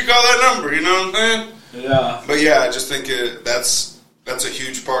 Make sure you call that number. You know what I'm saying? Yeah. But yeah, I just think that's a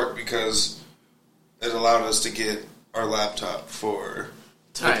huge part because it allowed us to get our laptop for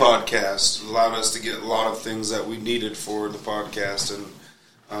the podcast. It allowed us to get a lot of things that we needed for the podcast, and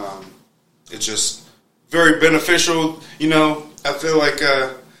it's just very beneficial. You know, I feel like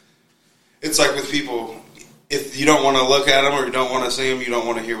it's like with people. If you don't want to look at them or you don't want to see them, you don't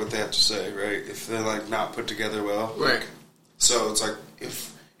want to hear what they have to say, right? If they're like not put together well, right? So it's like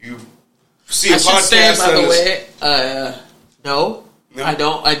if you see a I should podcast say, by the way, no, I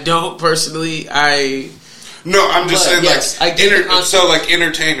don't personally. No, I'm just saying, yes, like, so like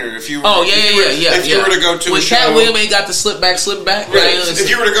entertainer. If you were, if you were to go to when a show, Cat Williams ain't got the slip back, right. If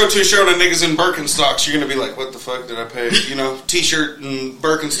you were to go to a show and a niggas in Birkenstocks, you're gonna be like, "What the fuck did I pay?" T-shirt and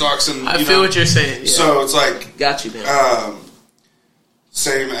Birkenstocks, and I feel what you're saying. Yeah. So it's like, got you, man.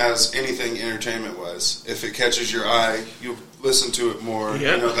 Same as anything entertainment wise. If it catches your eye, you listen to it more.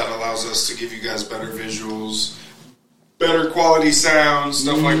 Yep. That allows us to give you guys better visuals, better quality sound,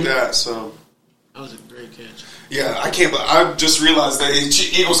 stuff like that. So. That was a great catch. Yeah, I can't. But I just realized that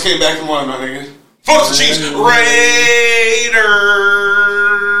Eagles came back and won, my nigga. Fuck the Chiefs, Raiders.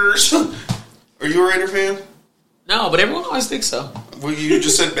 Are you a Raider fan? No, but everyone always thinks so. Well, you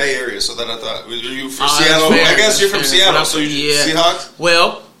just said Bay Area, so that I thought. Are you from Seattle? I guess you're from Seattle, so you Seahawks.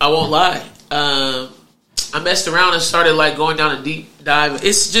 Well, I won't lie. I messed around and started like going down a deep dive.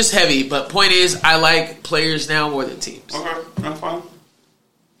 It's just heavy, but point is, I like players now more than teams. Okay, I'm fine.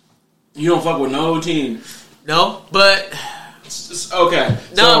 You don't fuck with no team. No, but okay.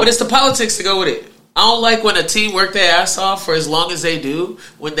 No, but it's the politics to go with it. I don't like when a team work their ass off for as long as they do.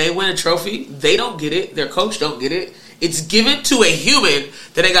 When they win a trophy, they don't get it. Their coach don't get it. It's given to a human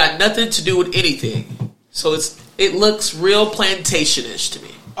that ain't got nothing to do with anything. So it looks real plantation-ish to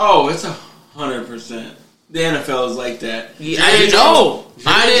me. Oh, it's 100%. The NFL is like that. Yeah, I didn't know.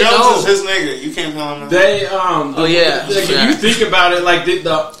 Jones is his nigga. You can't tell him that. They If you think about it, like you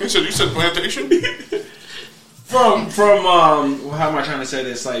said plantation. From how am I trying to say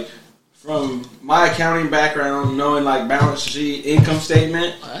this? Like from my accounting background, knowing like balance sheet, income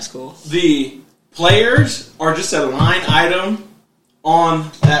statement. Oh, that's cool. The players are just a line item on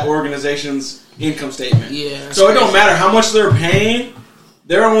that organization's income statement. Yeah. So it don't matter how much they're paying.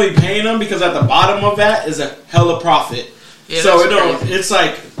 They're only paying them because at the bottom of that is a hella profit. Yeah, so it's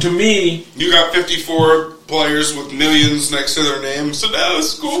like, to me, you got 54 players with millions next to their names, so that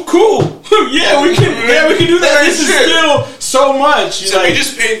was cool. Cool. yeah, we can do that. This is still so much. So we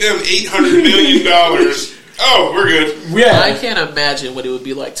just paid them $800 million. Oh, we're good. Yeah. I can't imagine what it would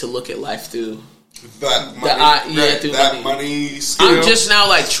be like to look at life through that money scale. I'm just now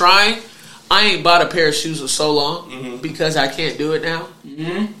like trying. I ain't bought a pair of shoes in so long because I can't do it now.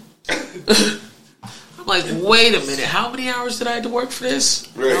 Mm-hmm. I'm like, wait a minute. How many hours did I have to work for this?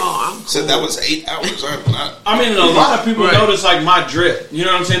 Right. No, I'm cool. So that was 8 hours. I mean, a lot of people notice like my drip. You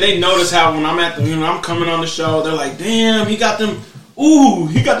know what I'm saying? They notice how when I'm I'm coming on the show, they're like, damn, he got them. Ooh,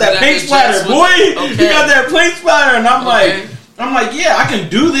 he got that paint splatter, boy. Okay. He got that paint splatter, and I'm like, yeah, I can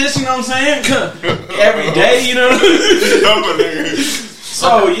do this. You know what I'm saying? Every day, you know.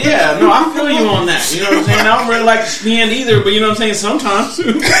 So yeah, no, I feel you on that. You know what I'm saying? I don't really like to spend either, but you know what I'm saying? Sometimes,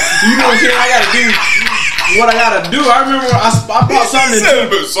 you know what I'm saying? I gotta do what I gotta do. I remember I bought something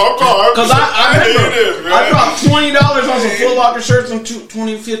because I dropped $20 on some Foot Locker shirts in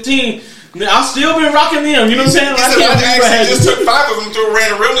 2015. I've still been rocking them. You know what I'm saying? I just took 5 of them, threw a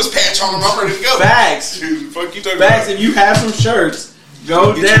random realness patch on them. I'm ready to go. Bags. Fuck you talking Bags. about? If you have some shirts,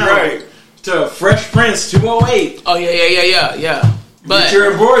 go down to Fresh Prince 208. Oh yeah. But get your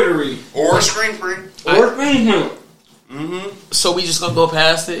embroidery or screen print So we just gonna go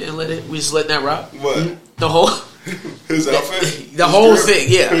past it and we just let that rock? What? The whole his outfit? The whole thing,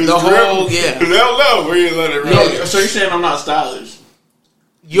 yeah. The whole, yeah. Hell no, where you let it rock? No, so you're saying I'm not stylish?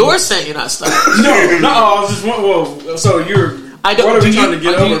 You're saying you're not stylish? No, I was just so you're. What are we trying to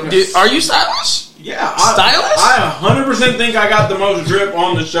get over? Are you stylish? Yeah, stylish. I 100% think I got the most drip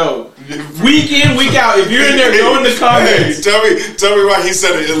on the show. Week in, week out. If you're in there, go in the comments. Hey, tell me why he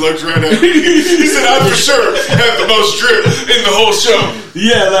said it. It looked right at me. He said I for sure have the most drip in the whole show.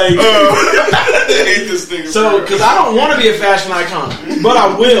 Yeah, like I hate this thing. So, because I don't want to be a fashion icon, but I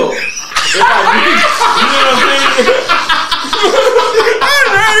will. If I need, you know what I'm saying?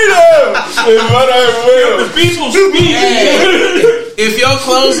 But I will. The people speak. If your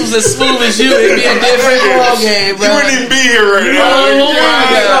clothes was as smooth as you, it'd be a different ball game, bro. You wouldn't even be here right now.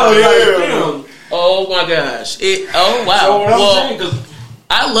 Oh my gosh! Oh wow! So well,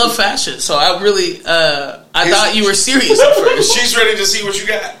 I love fashion, so I really I thought you were serious at first. She's ready to see what you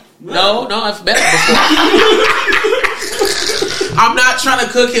got. No, I've met him before. I'm not trying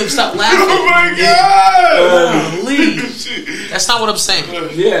to cook him. Stop laughing. Oh my god! Please. That's not what I'm saying.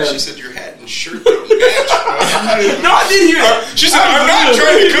 Yeah. She said your hat and shirt don't match. No, I didn't hear it. She said, I'm not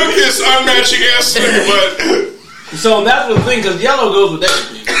trying to cook this unmatching ass nigga, but... So that's the thing, because yellow goes with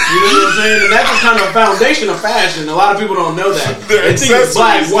everything. You know what I'm saying? And that's the kind of foundation of fashion. A lot of people don't know that. They think it's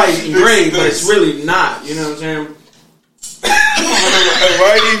black, white, and gray, but it's really not. You know what I'm saying?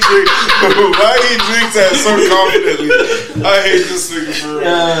 Why he drinks that so confidently? I hate this nigga for real.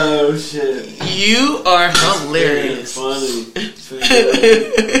 Oh shit! You are hilarious. Funny.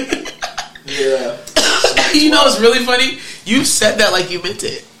 Yeah. You know what's really funny? You said that like you meant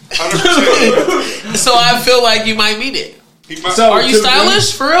it. 100%. So I feel like you might mean it. So are you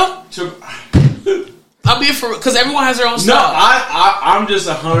stylish for real? I'm being for real because everyone has their own style. No, I'm just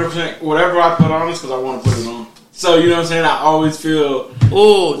 100%. Whatever I put on is because I want to put it on. So you know what I'm saying? I always feel.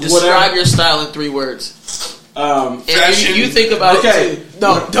 Ooh, describe your style in 3 words. Fashion. You think about it too.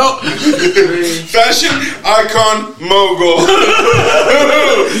 No, don't. Fashion icon mogul.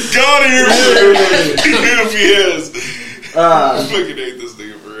 God here. If he is. I fucking hate this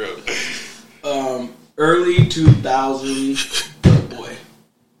nigga for real. Early 2000s boy.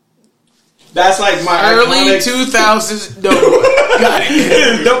 That's like my early iconic 2000s dope boy. Got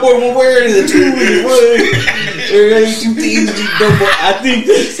it. Dope boy will wear the early 2000s dope boy. I think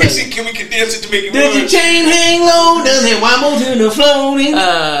that's like, Can we condense it to make it does your chain hang low? Does it wobble to the floating?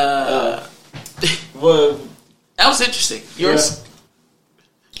 Well, that was interesting. Yours?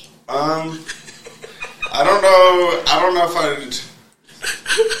 I don't know. I don't know if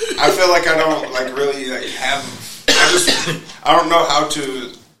I feel like I don't like really like have. I don't know how to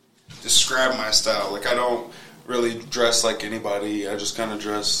describe my style. Like I don't really dress like anybody. I just kind of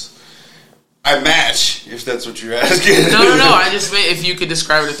dress. I match, if that's what you're asking. No. I just meant if you could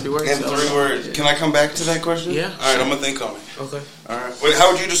describe it in 3 words. In 3 words. Can I come back to that question? Yeah. All right, I'm gonna think on it. Okay. All right. Wait,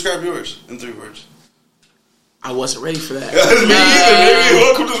 how would you describe yours in 3 words? I wasn't ready for that. Me either. Maybe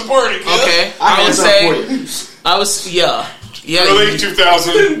welcome to the party. Kid. Okay. I would say. Yeah. Early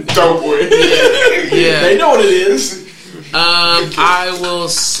 2000 dope boy. Yeah. They know what it is. I will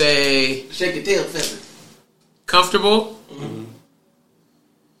say Shake your tail feather. comfortable. Mm-hmm.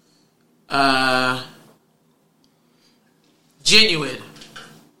 Genuine.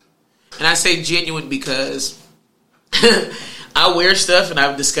 And I say genuine because I wear stuff and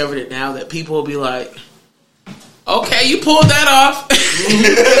I've discovered it now that people will be like, okay, you pulled that off.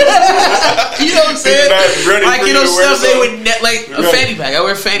 You know what I'm saying? Like, you know, stuff they would a fanny pack. I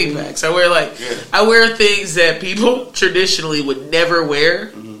wear fanny packs. I wear things that people traditionally would never wear.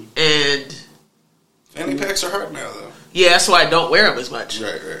 Mm-hmm. And Fanny packs are hard now, though. yeah, that's why I don't wear them as much.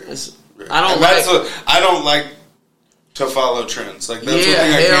 Right. I don't like to follow trends. Like that's one thing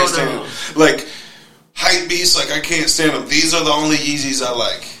I can't stand. Like hype beasts, like I can't stand them. These are the only Yeezys I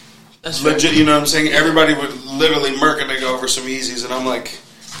like. That's legit. You know what I'm saying? Everybody would literally murk a nigga over some Yeezys, and I'm like,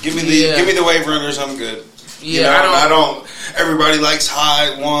 give me the Wave Runners. I'm good. Yeah, you know, I don't. Everybody likes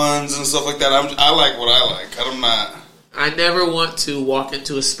high ones and stuff like that. I like what I like. I'm not. I never want to walk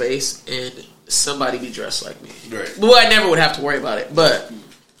into a space and somebody be dressed like me. Right. Well, I never would have to worry about it, but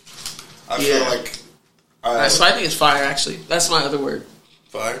I feel like. So I think it's fire. Actually, that's my other word.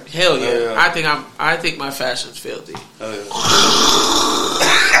 Fire. Hell yeah! I think my fashion's filthy. Hell yeah.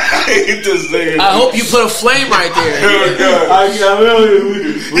 I hate this nigga. I hope you put a flame right there. Oh God!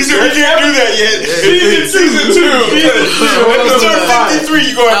 He said we can't do that yet. Season 2. Episode 53.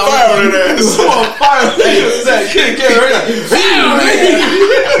 You gonna have fire on that ass?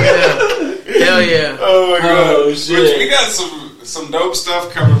 Hell yeah! Oh my God! Oh shit! We got some dope stuff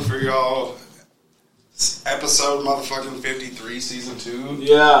coming for y'all. Episode motherfucking 53, season 2.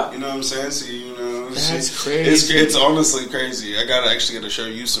 Yeah, you know what I'm saying. So you know, that's crazy. It's honestly crazy. I gotta show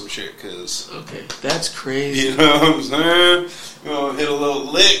you some shit because that's crazy. You know what I'm saying? We're gonna hit a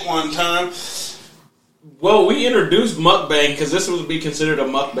little lick one time. Well, we introduced mukbang because this would be considered a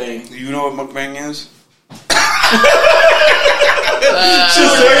mukbang. You know what mukbang is? You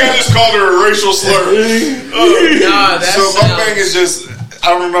just called her a racial slur. So mukbang is just.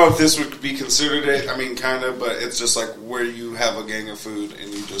 I don't know if this would be considered it. I mean, kind of, but it's just like where you have a gang of food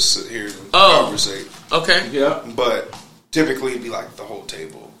and you just sit here and conversate. Okay. Yeah. But typically it'd be like the whole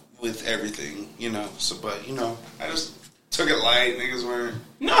table with everything, you know. So, but you know, I just took it light. Niggas weren't.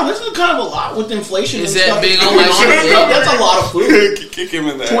 No, this is kind of a lot with inflation. Is and that stuff. big on like? That's a lot of food. Kick him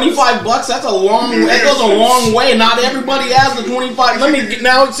in the $25. That's a long. That goes a long way. Not everybody has the 25. Let me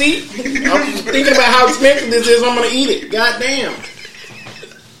now see. I'm thinking about how expensive this is. I'm gonna eat it. Goddamn.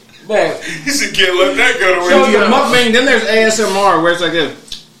 Man. He said, "Can't let that go to waste." So your mukbang, then there's ASMR where it's like this.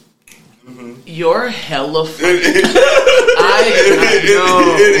 You're hella funny. It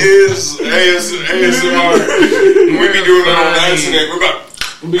is ASMR. We be doing that on accident. We're about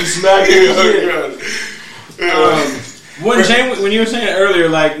to be smacking. When you were saying earlier,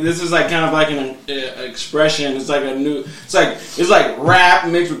 like this is like kind of like an expression. It's like a new. It's like rap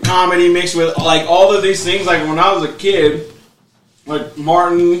mixed with comedy mixed with like all of these things. Like when I was a kid, like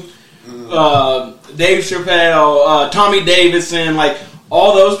Martin Dave Chappelle, Tommy Davidson, like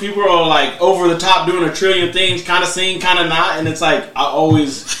all those people are like over the top doing a trillion things, kind of sing, kind of not, and it's like I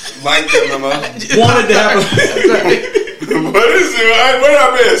always like them, wanted to have. What is it? What did I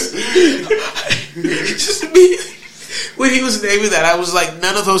miss? Just me. When he was naming that, I was like,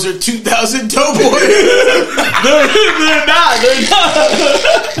 none of those are 2000 Doughboys.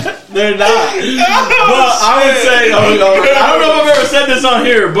 They're not. But I would say, I don't know if I've ever said this on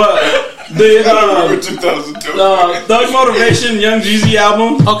here, but the Thug Motivation Young Jeezy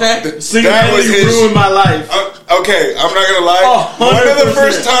album, single-handedly ruined my life. Okay, I'm not gonna lie. 100%. One of the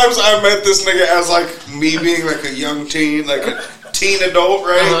first times I met this nigga as like me being like a young teen, like a teen adult,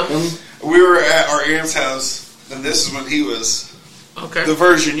 right? We were at our aunt's house. And this is when he was the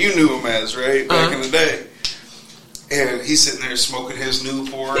version you knew him as, right? Back in the day. And he's sitting there smoking his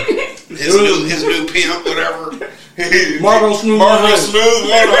Newport, his new pimp, whatever. Marlboro Smooth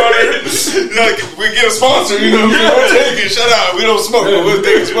 100. Like, we get a sponsor, you know. We'll take it. Shut up. We don't smoke, but we'll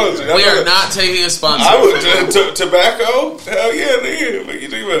take a sponsor. We are not taking a sponsor. I would. Tobacco? Hell yeah, nigga. What you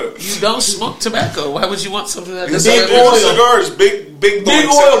think about it? You don't smoke tobacco. Why would you want something that doesn't have cigars? Big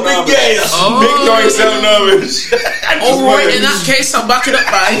oil, big gas. Big doing 7 of it. Alright, in that case, I'll back it up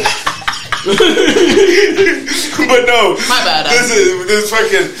by. But no, my bad. This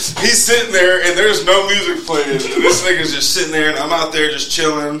fucking, he's sitting there and there's no music playing. This nigga's just sitting there and I'm out there just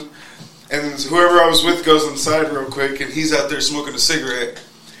chilling. And whoever I was with goes inside real quick and he's out there smoking a cigarette.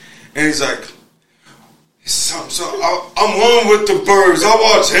 And he's like, I'm one with the birds. I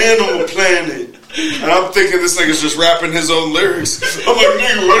watch Animal Planet. And I'm thinking this nigga's just rapping his own lyrics. I'm like,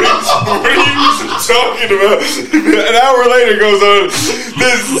 nigga, what are you talking about? An hour later goes on,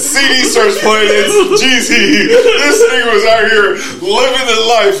 this CD starts playing, it's Jeezy. This nigga was out here living the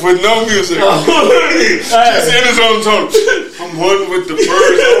life with no music. Just in his own tone. I'm one with the birds,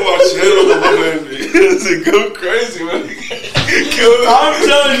 I watch Animal Planet. It's go crazy, man. I'm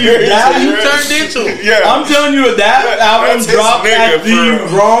telling you, that you turned into. Yeah. I'm telling you, that album dropped at the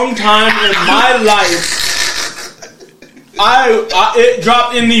wrong time in my life. It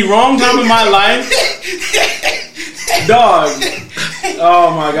dropped in the wrong time in my life. Dog.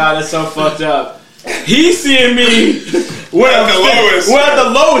 Oh my god, that's so fucked up. He's seeing me at the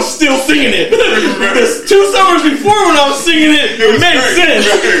lowest, still singing it. 2 summers before when I was singing it, it made sense.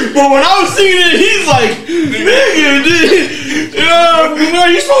 But when I was singing it, he's like, nigga, are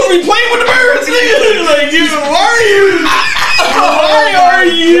you supposed to be playing with the birds, nigga? Like, why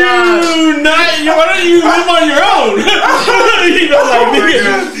don't you live on your own? You know, like,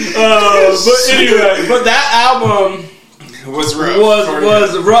 nigga. But anyway, but that album was rough.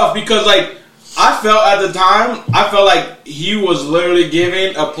 Was rough because, like, I felt at the time, like he was literally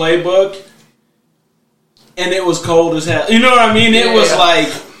giving a playbook and it was cold as hell. You know what I mean? It was like,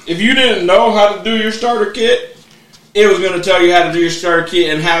 if you didn't know how to do your starter kit, it was going to tell you how to do your starter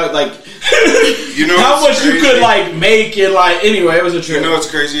kit and how, like, you know how much crazy? You could, like, make it, like, anyway, it was a trip. You know what's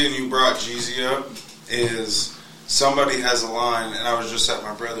crazy, and you brought Jeezy up, is somebody has a line, and I was just at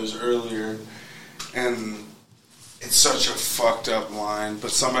my brother's earlier, and it's such a fucked up line,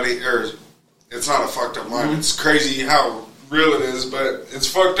 but it's not a fucked up line. Mm-hmm. It's crazy how real it is, but it's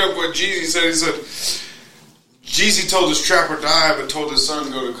fucked up what Jeezy said. He said, Jeezy told his trap or die, but told his son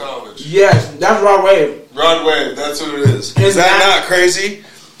to go to college. Yes, that's Rod Wave. Rod Wave, that's what it is. Is that not crazy?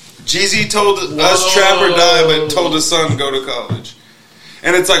 Jeezy told us trap or die, but told his son to go to college.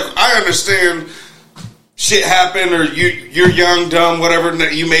 And it's like, I understand shit happened, or you're young, dumb, whatever,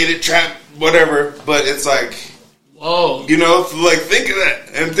 you made it, trap, whatever, but it's like, whoa. You know, like, think of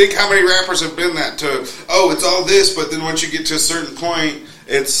that. And think how many rappers have been that to, it's all this, but then once you get to a certain point,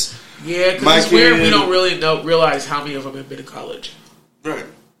 it's... Yeah, because it's weird we don't really realize how many of them have been to college. Right.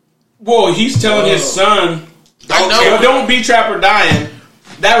 Well, he's telling his son, don't be trap or dying.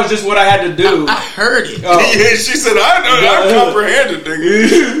 That was just what I had to do. I heard it. Yeah, she said, I comprehended,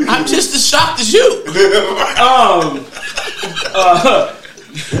 nigga. I'm just as shocked as you.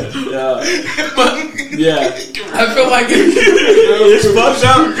 Yeah. I feel like it's fucked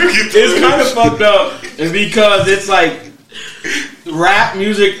up. It's kind of fucked up because it's like rap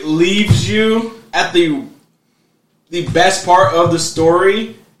music leaves you at the best part of the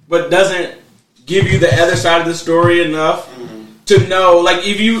story, but doesn't give you the other side of the story enough to know. Like,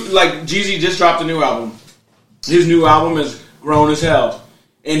 if you, like, Jeezy just dropped a new album. His new album is grown as hell,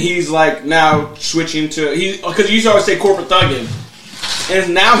 and he's like now switching to because he used to always say corporate thugging.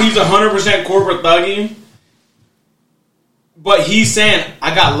 And now he's 100% corporate thugging. But he's saying,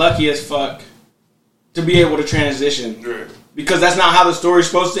 I got lucky as fuck to be able to transition. Right. Because that's not how the story's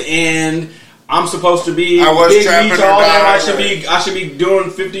supposed to end. I'm supposed to be big, me tall, and I should be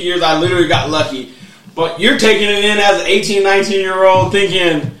doing 50 years. I literally got lucky. But you're taking it in as an 18, 19-year-old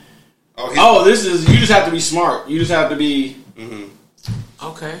thinking, this is, you just have to be smart. You just have to be... Mm-hmm.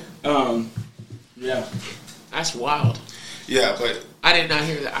 Okay. Yeah. That's wild. Yeah, but... I did not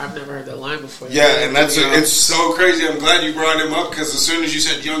hear that. I've never heard that line before. Yeah, and it's so crazy. I'm glad you brought him up, because as soon as you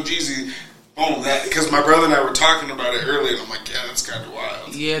said Young Jeezy, boom, because my brother and I were talking about it earlier, and I'm like, yeah, that's kind of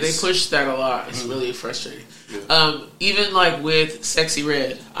wild. Yeah, they push that a lot. It's really frustrating. Yeah. Even like with Sexy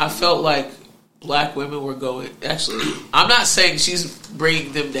Red, I felt like black women were going... Actually, I'm not saying she's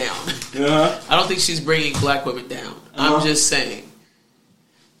bringing them down. I don't think she's bringing black women down. I'm just saying,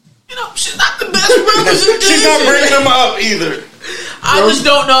 she's not the best representation. She's not bringing them up either. I just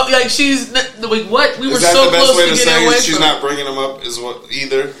don't know. Like, she's... Like, what? We were so close to getting away from. She's not bringing them up is what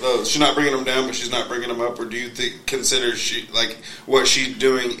either? She's not bringing them down, but she's not bringing them up? Or do you consider she... Like, what she's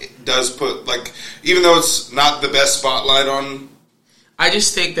doing does put... Like, even though it's not the best spotlight on... I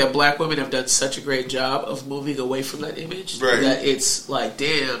just think that black women have done such a great job of moving away from that image that it's like,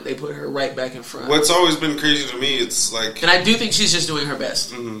 damn, they put her right back in front. What's always been crazy to me, it's like... And I do think she's just doing her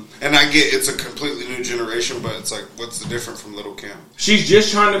best. Mm-hmm. And I get it's a completely new generation, but it's like, what's the difference from Little Kim? She's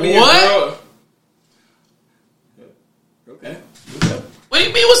just trying to be a girl. Okay. What do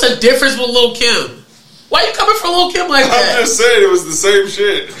you mean, what's the difference with Lil' Kim? Why are you coming for Lil' Kim like that? I'm just saying, it was the same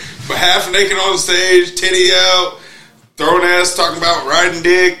shit. But half naked on stage, titty out... Throwing ass, talking about riding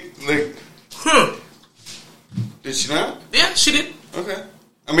dick. Like, Did she not? Yeah, she did. Okay.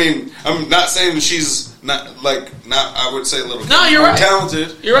 I mean, I'm not saying she's not, I would say Little Kim. No, you're right.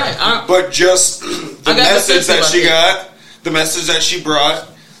 Talented. You're right. But just the message that she got, the message that she brought,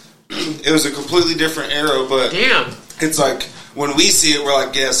 it was a completely different era, but... Damn. It's like, when we see it, we're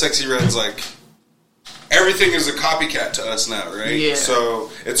like, yeah, Sexy Red's like... Everything is a copycat to us now, right? Yeah. So,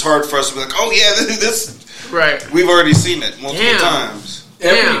 it's hard for us to be like, oh yeah, this right. We've already seen it multiple times.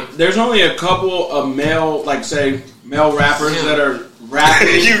 There's only a couple of male rappers that are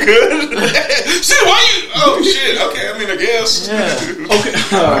rapping. You good? Shit, why you... Oh, shit. Okay, I mean, I guess. Yeah. Okay.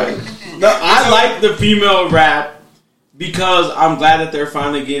 All right. No, I like the female rap because I'm glad that they're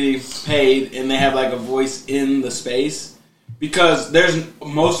finally getting paid and they have like a voice in the space. Because there's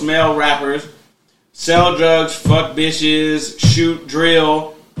most male rappers sell drugs, fuck bitches, shoot,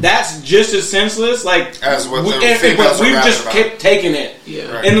 drill. That's just as senseless, like as what the females but we've just kept taking it,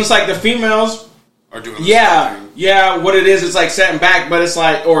 right. And it's like the females are doing. Yeah. What it is, it's like setting back, but it's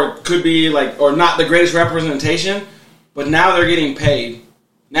like, or it could be like, or not the greatest representation. But now they're getting paid.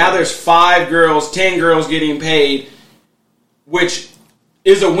 Now there's 5 girls, 10 girls getting paid, which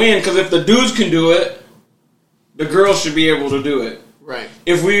is a win because if the dudes can do it, the girls should be able to do it. Right.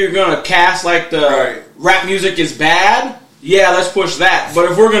 If we're gonna cast like the rap music is bad. Yeah, let's push that.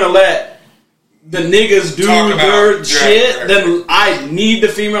 But if we're going to let the niggas do their shit, then I need the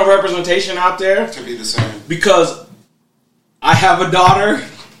female representation out there. To be the same. Because I have a daughter,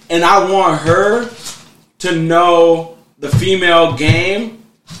 and I want her to know the female game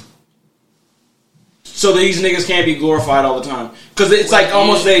so these niggas can't be glorified all the time. Because it's like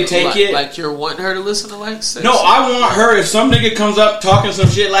almost they take it. Like you're wanting her to listen to like sex? No, I want her, if some nigga comes up talking some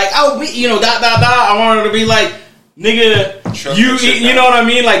shit like, I want her to be like, nigga, you know what I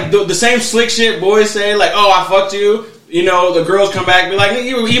mean? Like, the same slick shit boys say, like, oh, I fucked you. You know, the girls come back and be like, nigga,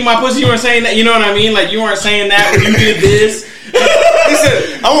 you eat my pussy, you weren't saying that. You know what I mean? Like, you weren't saying that when you did this. He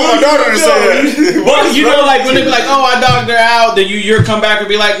said, I want my daughter to say that. But, you know, like, when they be like, oh, I dogged her out, then you're come back and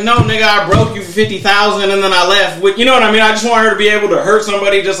be like, no, nigga, I broke you for $50,000 and then I left. With, you know what I mean? I just want her to be able to hurt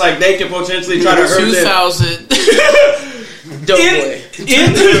somebody just like they can potentially try to hurt them. 2,000. Dope boy.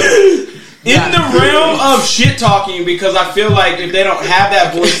 In the realm of shit talking, because I feel like if they don't have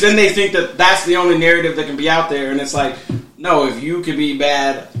that voice, then they think that that's the only narrative that can be out there. And it's like, no, if you could be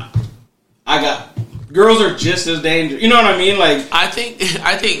bad, girls are just as dangerous. You know what I mean? Like, I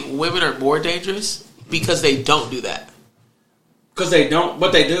think women are more dangerous because they don't do that. Because they don't,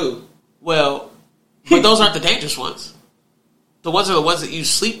 but they do. Well, but those aren't the dangerous ones. The ones are the ones that you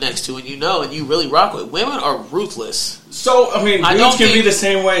sleep next to and you know and you really rock with. Women are ruthless. So, I mean, dudes can be the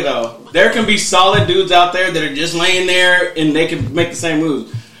same way, though. There can be solid dudes out there that are just laying there and they can make the same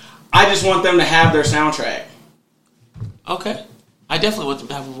moves. I just want them to have their soundtrack. Okay. I definitely want them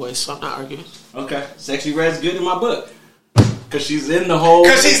to have a voice, so I'm not arguing. Okay. Sexy Red's good in my book. Because she's in the whole...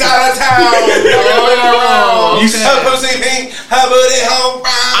 Because she's out of town. You supposed to think her booty home.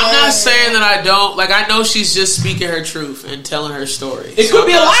 I'm not saying that I don't. Like, I know she's just speaking her truth and telling her story. It could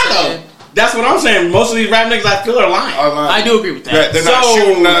be a lie, though. That's what I'm saying. Most of these rap niggas I feel are lying. I do agree with that. Right, they're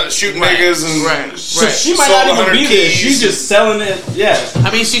not shooting niggas and right. So she might not even be there. She's just selling it. Yeah.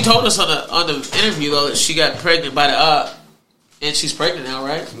 I mean, she told us on the interview though that she got pregnant by the op, and she's pregnant now,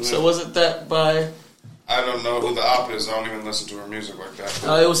 right? Mm-hmm. So wasn't that by? I don't know who the op is. I don't even listen to her music like that.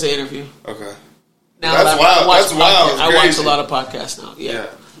 Oh, it was the interview. Okay. Now that's wild. That's wild. I watch a lot of podcasts now. Yeah.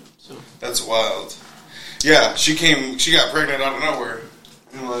 So. That's wild. Yeah, she got pregnant out of nowhere.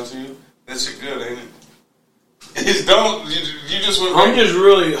 You know what I'm saying? That's good, ain't it? You just went. I'm just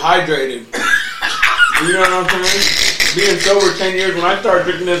really hydrated. You know what I'm saying? Being sober 10 years, when I start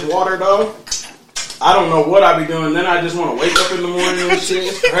drinking this water, dog, I don't know what I be doing. Then I just want to wake up in the morning and shit.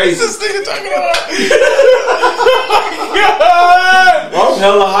 It's crazy. This nigga talking about? Well, I'm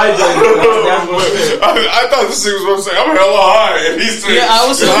hella hydrated. That's what it is. I thought this thing was supposed to say, I'm hella high. And he said, yeah, I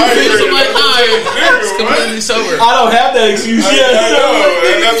was so confused. I'm like, it's completely sober. I don't have that excuse yet. I know.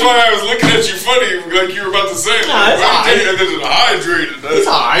 And that's why I was looking at you funny, like you were about to say. Nah, it's alright. And then hydrated. It's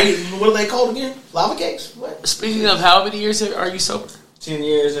alright. What are they called again? Lava cakes? What? Speaking of, how many years are you sober? 10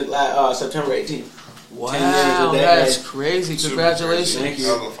 years at September 18th. Wow, that's crazy. Congratulations. Thank you.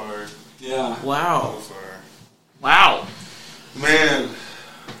 Hella fire. Yeah. Wow. Hella fire. Wow. Man.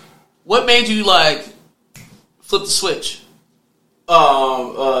 What made you, like, flip the switch?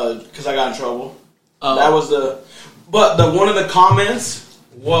 Because I got in trouble. That was one of the comments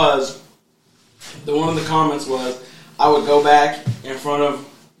was, I would go back in front of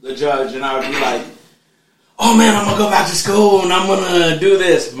the judge and I would be like, oh man, I'm going to go back to school and I'm going to do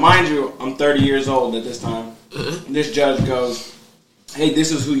this. Mind you, I'm 30 years old at this time. And this judge goes, hey,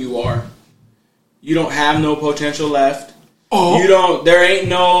 this is who you are. You don't have no potential left. There ain't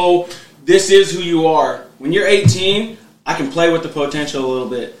no, this is who you are. When you're 18, I can play with the potential a little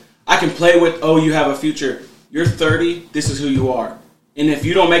bit. I can play with, you have a future. You're 30, this is who you are. And if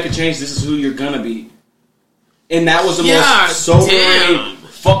you don't make a change, this is who you're going to be. And that was the most sobering,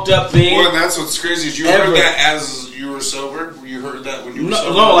 fucked up thing. Well, and that's what's crazy is you heard that as you were sober? You heard that when you were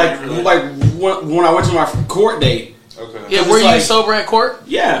sober? No, like when I went to my court date. Okay. Yeah, were you sober at court?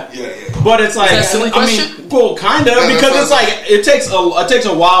 Yeah. Yeah. But it's like, is that a silly question? Well, kind of, because it's like it takes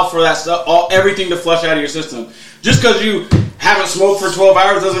a while for that stuff, everything to flush out of your system. Just because you haven't smoked for 12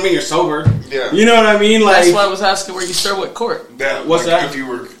 hours doesn't mean you're sober. Yeah. You know what I mean? Like, that's why I was asking where you sober at court. What's that? If you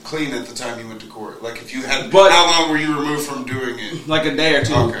were clean at the time you went to court, like if you had, how long were you removed from doing it? Like a day or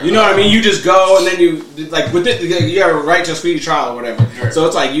two. Okay. You know what I mean? You just go and then you like with it. You have a right to a speedy trial or whatever. Right. So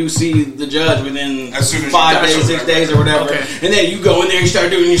it's like you see the judge within 5 days, 6 days or whatever, and then you go in there and you start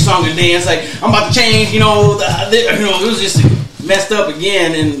doing your song and dance like I'm about to change. It was just messed up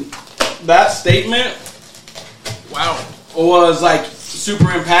again. And that statement, was like super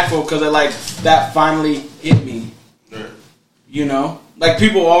impactful because it like that finally hit me. Right. You know, like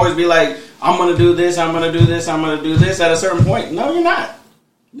people always be like, I'm gonna do this, I'm gonna do this, I'm gonna do this. At a certain point, no, you're not,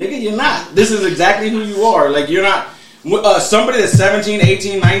 nigga. You're not. This is exactly who you are. Like you're not. Somebody that's 17,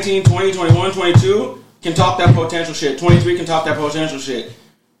 18, 19, 20, 21, 22 can talk that potential shit. 23 can talk that potential shit.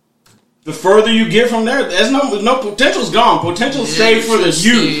 The further you get from there, there's no potential's gone. Potential's saved for the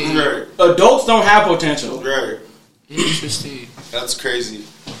youth. Right. Adults don't have potential. Right. Interesting. That's crazy.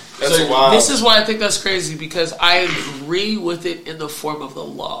 That's wild. This is why I think that's crazy, because I agree with it in the form of the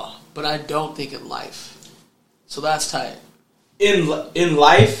law, but I don't think in life. So that's tight. In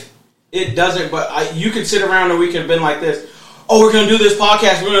life, it doesn't. But you could sit around and we could have been like this. Oh, we're going to do this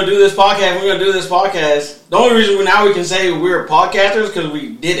podcast. We're going to do this podcast. We're going to do this podcast. The only reason we can say we're podcasters because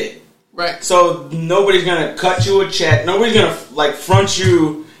we did it. Right. So nobody's going to cut you a check. Nobody's going to like front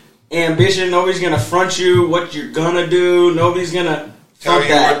you ambition. Nobody's going to front you what you're going to do. Nobody's going to tell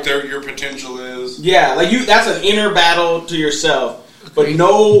you what your potential is. Yeah, like that's an inner battle to yourself. But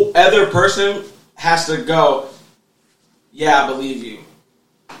no other person has to go, yeah, I believe you.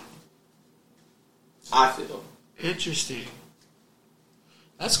 I feel. Interesting.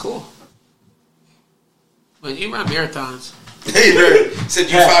 That's cool. But you run marathons. Hey, man. Said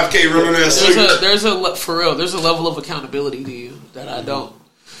you 5K running that sleep. There's a level of accountability to you that I don't.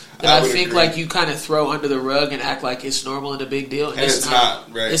 That I think agree. Like you kind of throw under the rug and act like it's normal and a big deal, and it's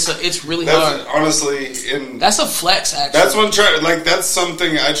not. Right? It's really hard. Honestly, that's a flex. Actually, that's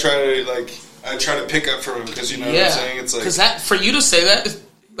something I try to pick up from him because you know what I'm saying. It's like because for you to say that,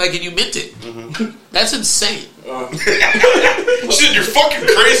 like, and you meant it. Mm-hmm. That's insane. Shit, you're fucking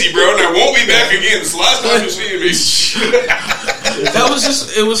crazy, bro. And I won't be back again. It's the last time you're seeing me.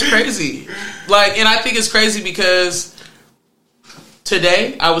 It was crazy. Like, and I think it's crazy because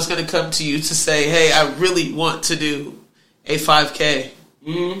today I was going to come to you to say, hey, I really want to do a 5K.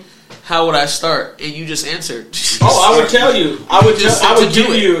 Mm-hmm. how would I start? And you just answered. I would tell you. I would give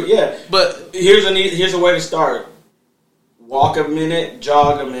you. Yeah, but here's a way to start. Walk a minute,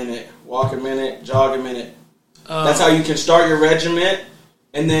 jog a minute. Walk a minute, jog a minute. That's how you can start your regiment,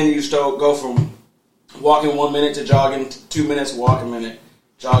 and then you go from walking 1 minute to jogging 2 minutes, walk a minute.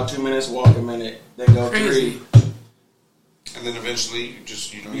 Jog 2 minutes, walk a minute. Then go Crazy. 3. And then eventually,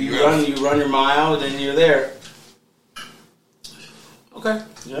 you run your mile, and then you're there. Okay.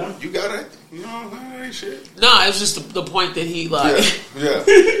 Yeah. You got it. That ain't shit. No, it was just the point that he like. Yeah.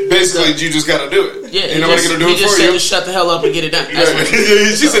 Basically, you just got to do it. Yeah. Ain't nobody gonna do it for you. He just said to shut the hell up and get it done. That's what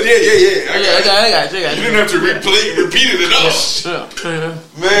she said, yeah. I got you. You didn't have to repeat it enough.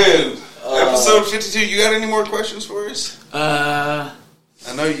 Man, episode 52. You got any more questions for us? I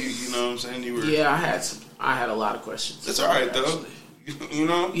know you know what I'm saying? You were. Yeah, I had a lot of questions. It's alright though. You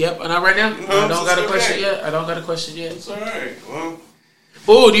know? Yep, and not right now. I don't got a question yet. It's alright. Well.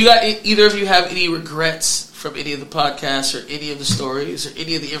 Oh, do you got either of you have any regrets from any of the podcasts or any of the stories or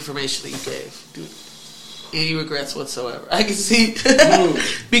any of the information that you gave? Any regrets whatsoever? I can see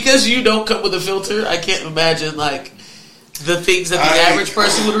because you don't come with a filter. I can't imagine like the things that the average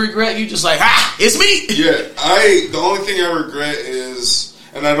person would regret. You just like, it's me. Yeah, the only thing I regret is,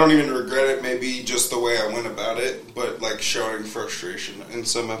 and I don't even regret it. Maybe just the way I went about it, but like showing frustration in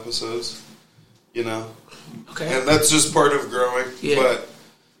some episodes. Okay. And that's just part of growing. Yeah. But,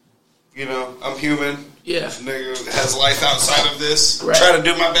 I'm human. Yeah. Nigga has life outside of this. Right. Try to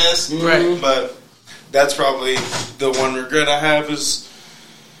do my best. Right. But that's probably the one regret I have is...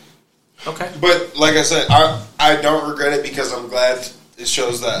 Okay. But, like I said, I don't regret it because I'm glad it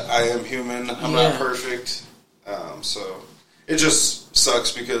shows that I am human. I'm not perfect. So, it just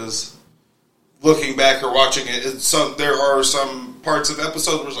sucks because... Looking back or watching it, there are some parts of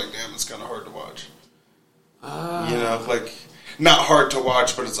episodes where it's like, damn, it's kind of hard to watch. Like, not hard to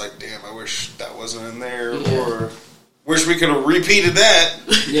watch, but it's like, damn, I wish that wasn't in there, or wish we could have repeated that.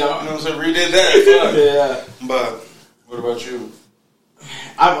 Yeah. Redid that. Yeah. But, what about you?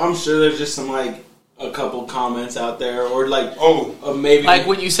 I'm sure there's just some, like, a couple comments out there, or like, maybe like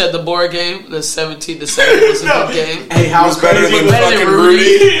when you said the board game, the 17-7 was a good game. Hey, how crazy better than fucking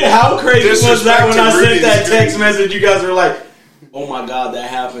Rudy? How crazy was that when I sent that text message? You guys were like, "Oh my god,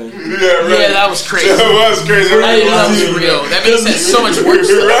 that happened." Yeah, right. Yeah, that was crazy. That was crazy. That was real. That makes it so much worse.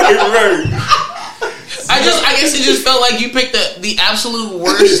 Right. I guess it just felt like you picked the absolute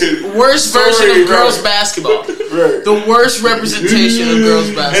worst version of girls basketball. Right. The worst representation of girls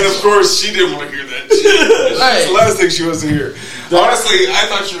basketball. And of course, she didn't want to hear that. That's the last thing she wants to hear. Honestly, I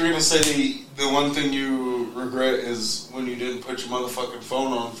thought you were going to say the one thing you regret is when you didn't put your motherfucking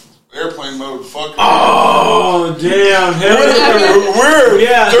phone on airplane mode. Fuck. Oh, damn. We're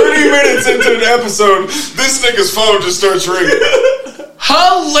 30 minutes into an episode. This nigga's phone just starts ringing.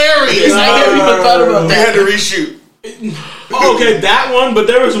 Hilarious. I never even thought about that. We had to reshoot. Okay, that one, but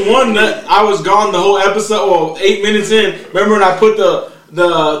there was one that I was gone the whole episode, 8 minutes in. Remember when I put the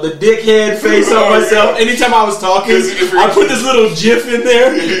dickhead face on myself? Anytime I was talking, I put this little gif in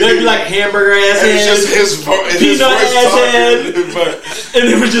there. There'd be like hamburger ass head, just his peanut ass head, and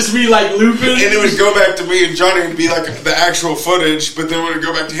it would just be like looping. And it would go back to me and Johnny and be like the actual footage, but then when it would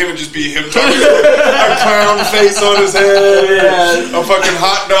go back to him, it'd just be him talking. A clown face on his head, a fucking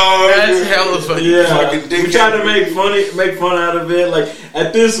hot dog. That's hella funny. Yeah, we tried to make fun out of it. Like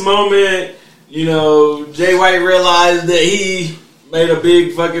at this moment, Jay White realized that he made a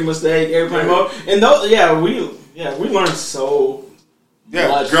big fucking mistake, airplane mode. And those, we learned so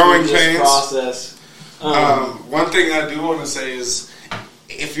much growing through this pains. Process. One thing I do want to say is,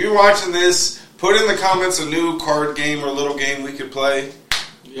 if you're watching this, put in the comments a new card game or little game we could play.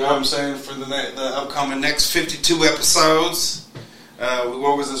 You know what I'm saying? For the upcoming next 52 episodes.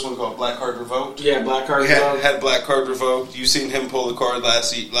 What was this one called? Black Card Revoked? Yeah, Black Card Revoked. Had Black Card Revoked. You seen him pull the card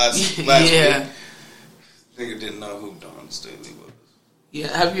last week. Yeah. Nigga didn't know who Don Staley was. Yeah,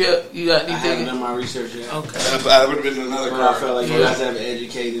 have you got anything? I haven't done my research yet. Okay. That would have been another card. I felt like you guys have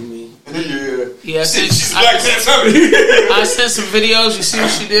educated me. Yeah, she's black. I sent some videos. You see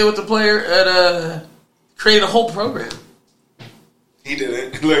what she did with the player at created a whole program. He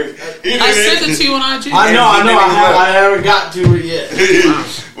didn't. I sent it to you on IG. I know. I haven't got to it yet.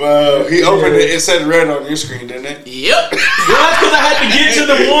 Well, he opened it. It said red on your screen, didn't it? Yep. Well, that's because I had to get to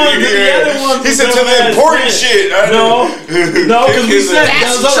the ones and the other ones. He said to the important shit. No, because we said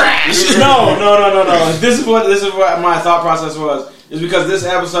that's trash. No. This is what my thought process was. Is because this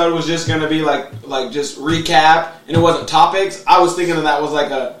episode was just gonna be like just recap, and it wasn't topics. I was thinking that was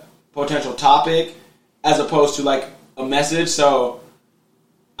like a potential topic, as opposed to like a message. So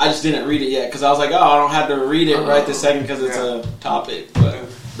I just didn't read it yet because I was like, I don't have to read it right this second because it's a topic. But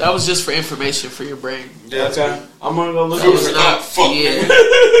That was just for information for your brain. Yeah, Okay. I'm gonna go look That was at it. not. fuck. Yeah,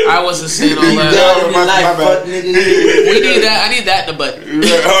 I wasn't saying all that. My bad. We need that. I need that in the butt.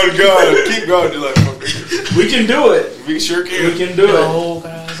 Oh God, keep going. You're like, fuck. We can do it. We sure can. We can do it. No,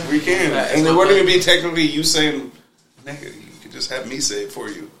 guys. We can. And it wouldn't even be technically you saying, nigga, you could just have me say it for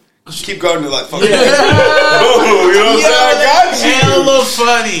you. Just keep going to like, fuck. Yeah. Oh, you know what I'm saying? I got you. Hella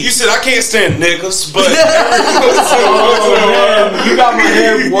funny. You said I can't stand niggas, but Oh, man. You got my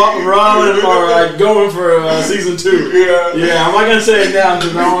head rolling or like going for season 2. yeah. Yeah, I'm not gonna say it now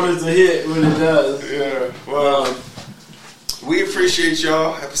because I want it to hit when it does. Yeah. Well, we appreciate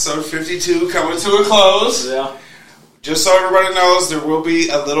y'all. Episode 52 coming to a close. Yeah. Just so everybody knows, there will be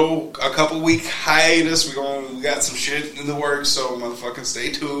a couple week hiatus. We got some shit in the works, so motherfucking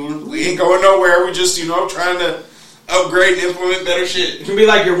stay tuned. We ain't going nowhere. We just, trying to upgrade and implement better shit. It can be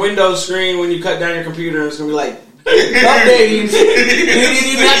like your Windows screen when you cut down your computer. It's gonna be like updating.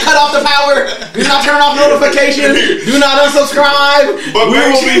 Do not cut off the power. Do not turn off notifications. Do not unsubscribe. But we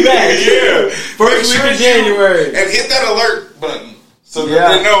will be back. Yeah, First week of January. And hit that alert button so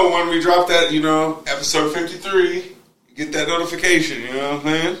that they know when we drop that. Episode 53. Get that notification, you know what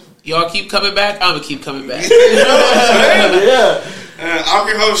I'm saying? Y'all keep coming back. I'm gonna keep coming back. You know what I'm saying? Yeah. I'm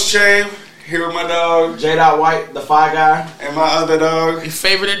your host, Shane. Here with my dog, J. White, the Fi Guy, and my other dog, Your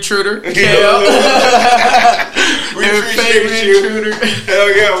favorite intruder. We Your appreciate favorite you. intruder.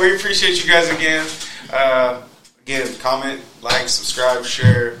 Hell yeah, we appreciate you guys again. Again, comment, like, subscribe,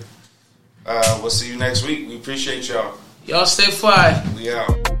 share. We'll see you next week. We appreciate y'all. Y'all stay fly. We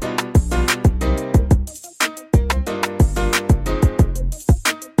out.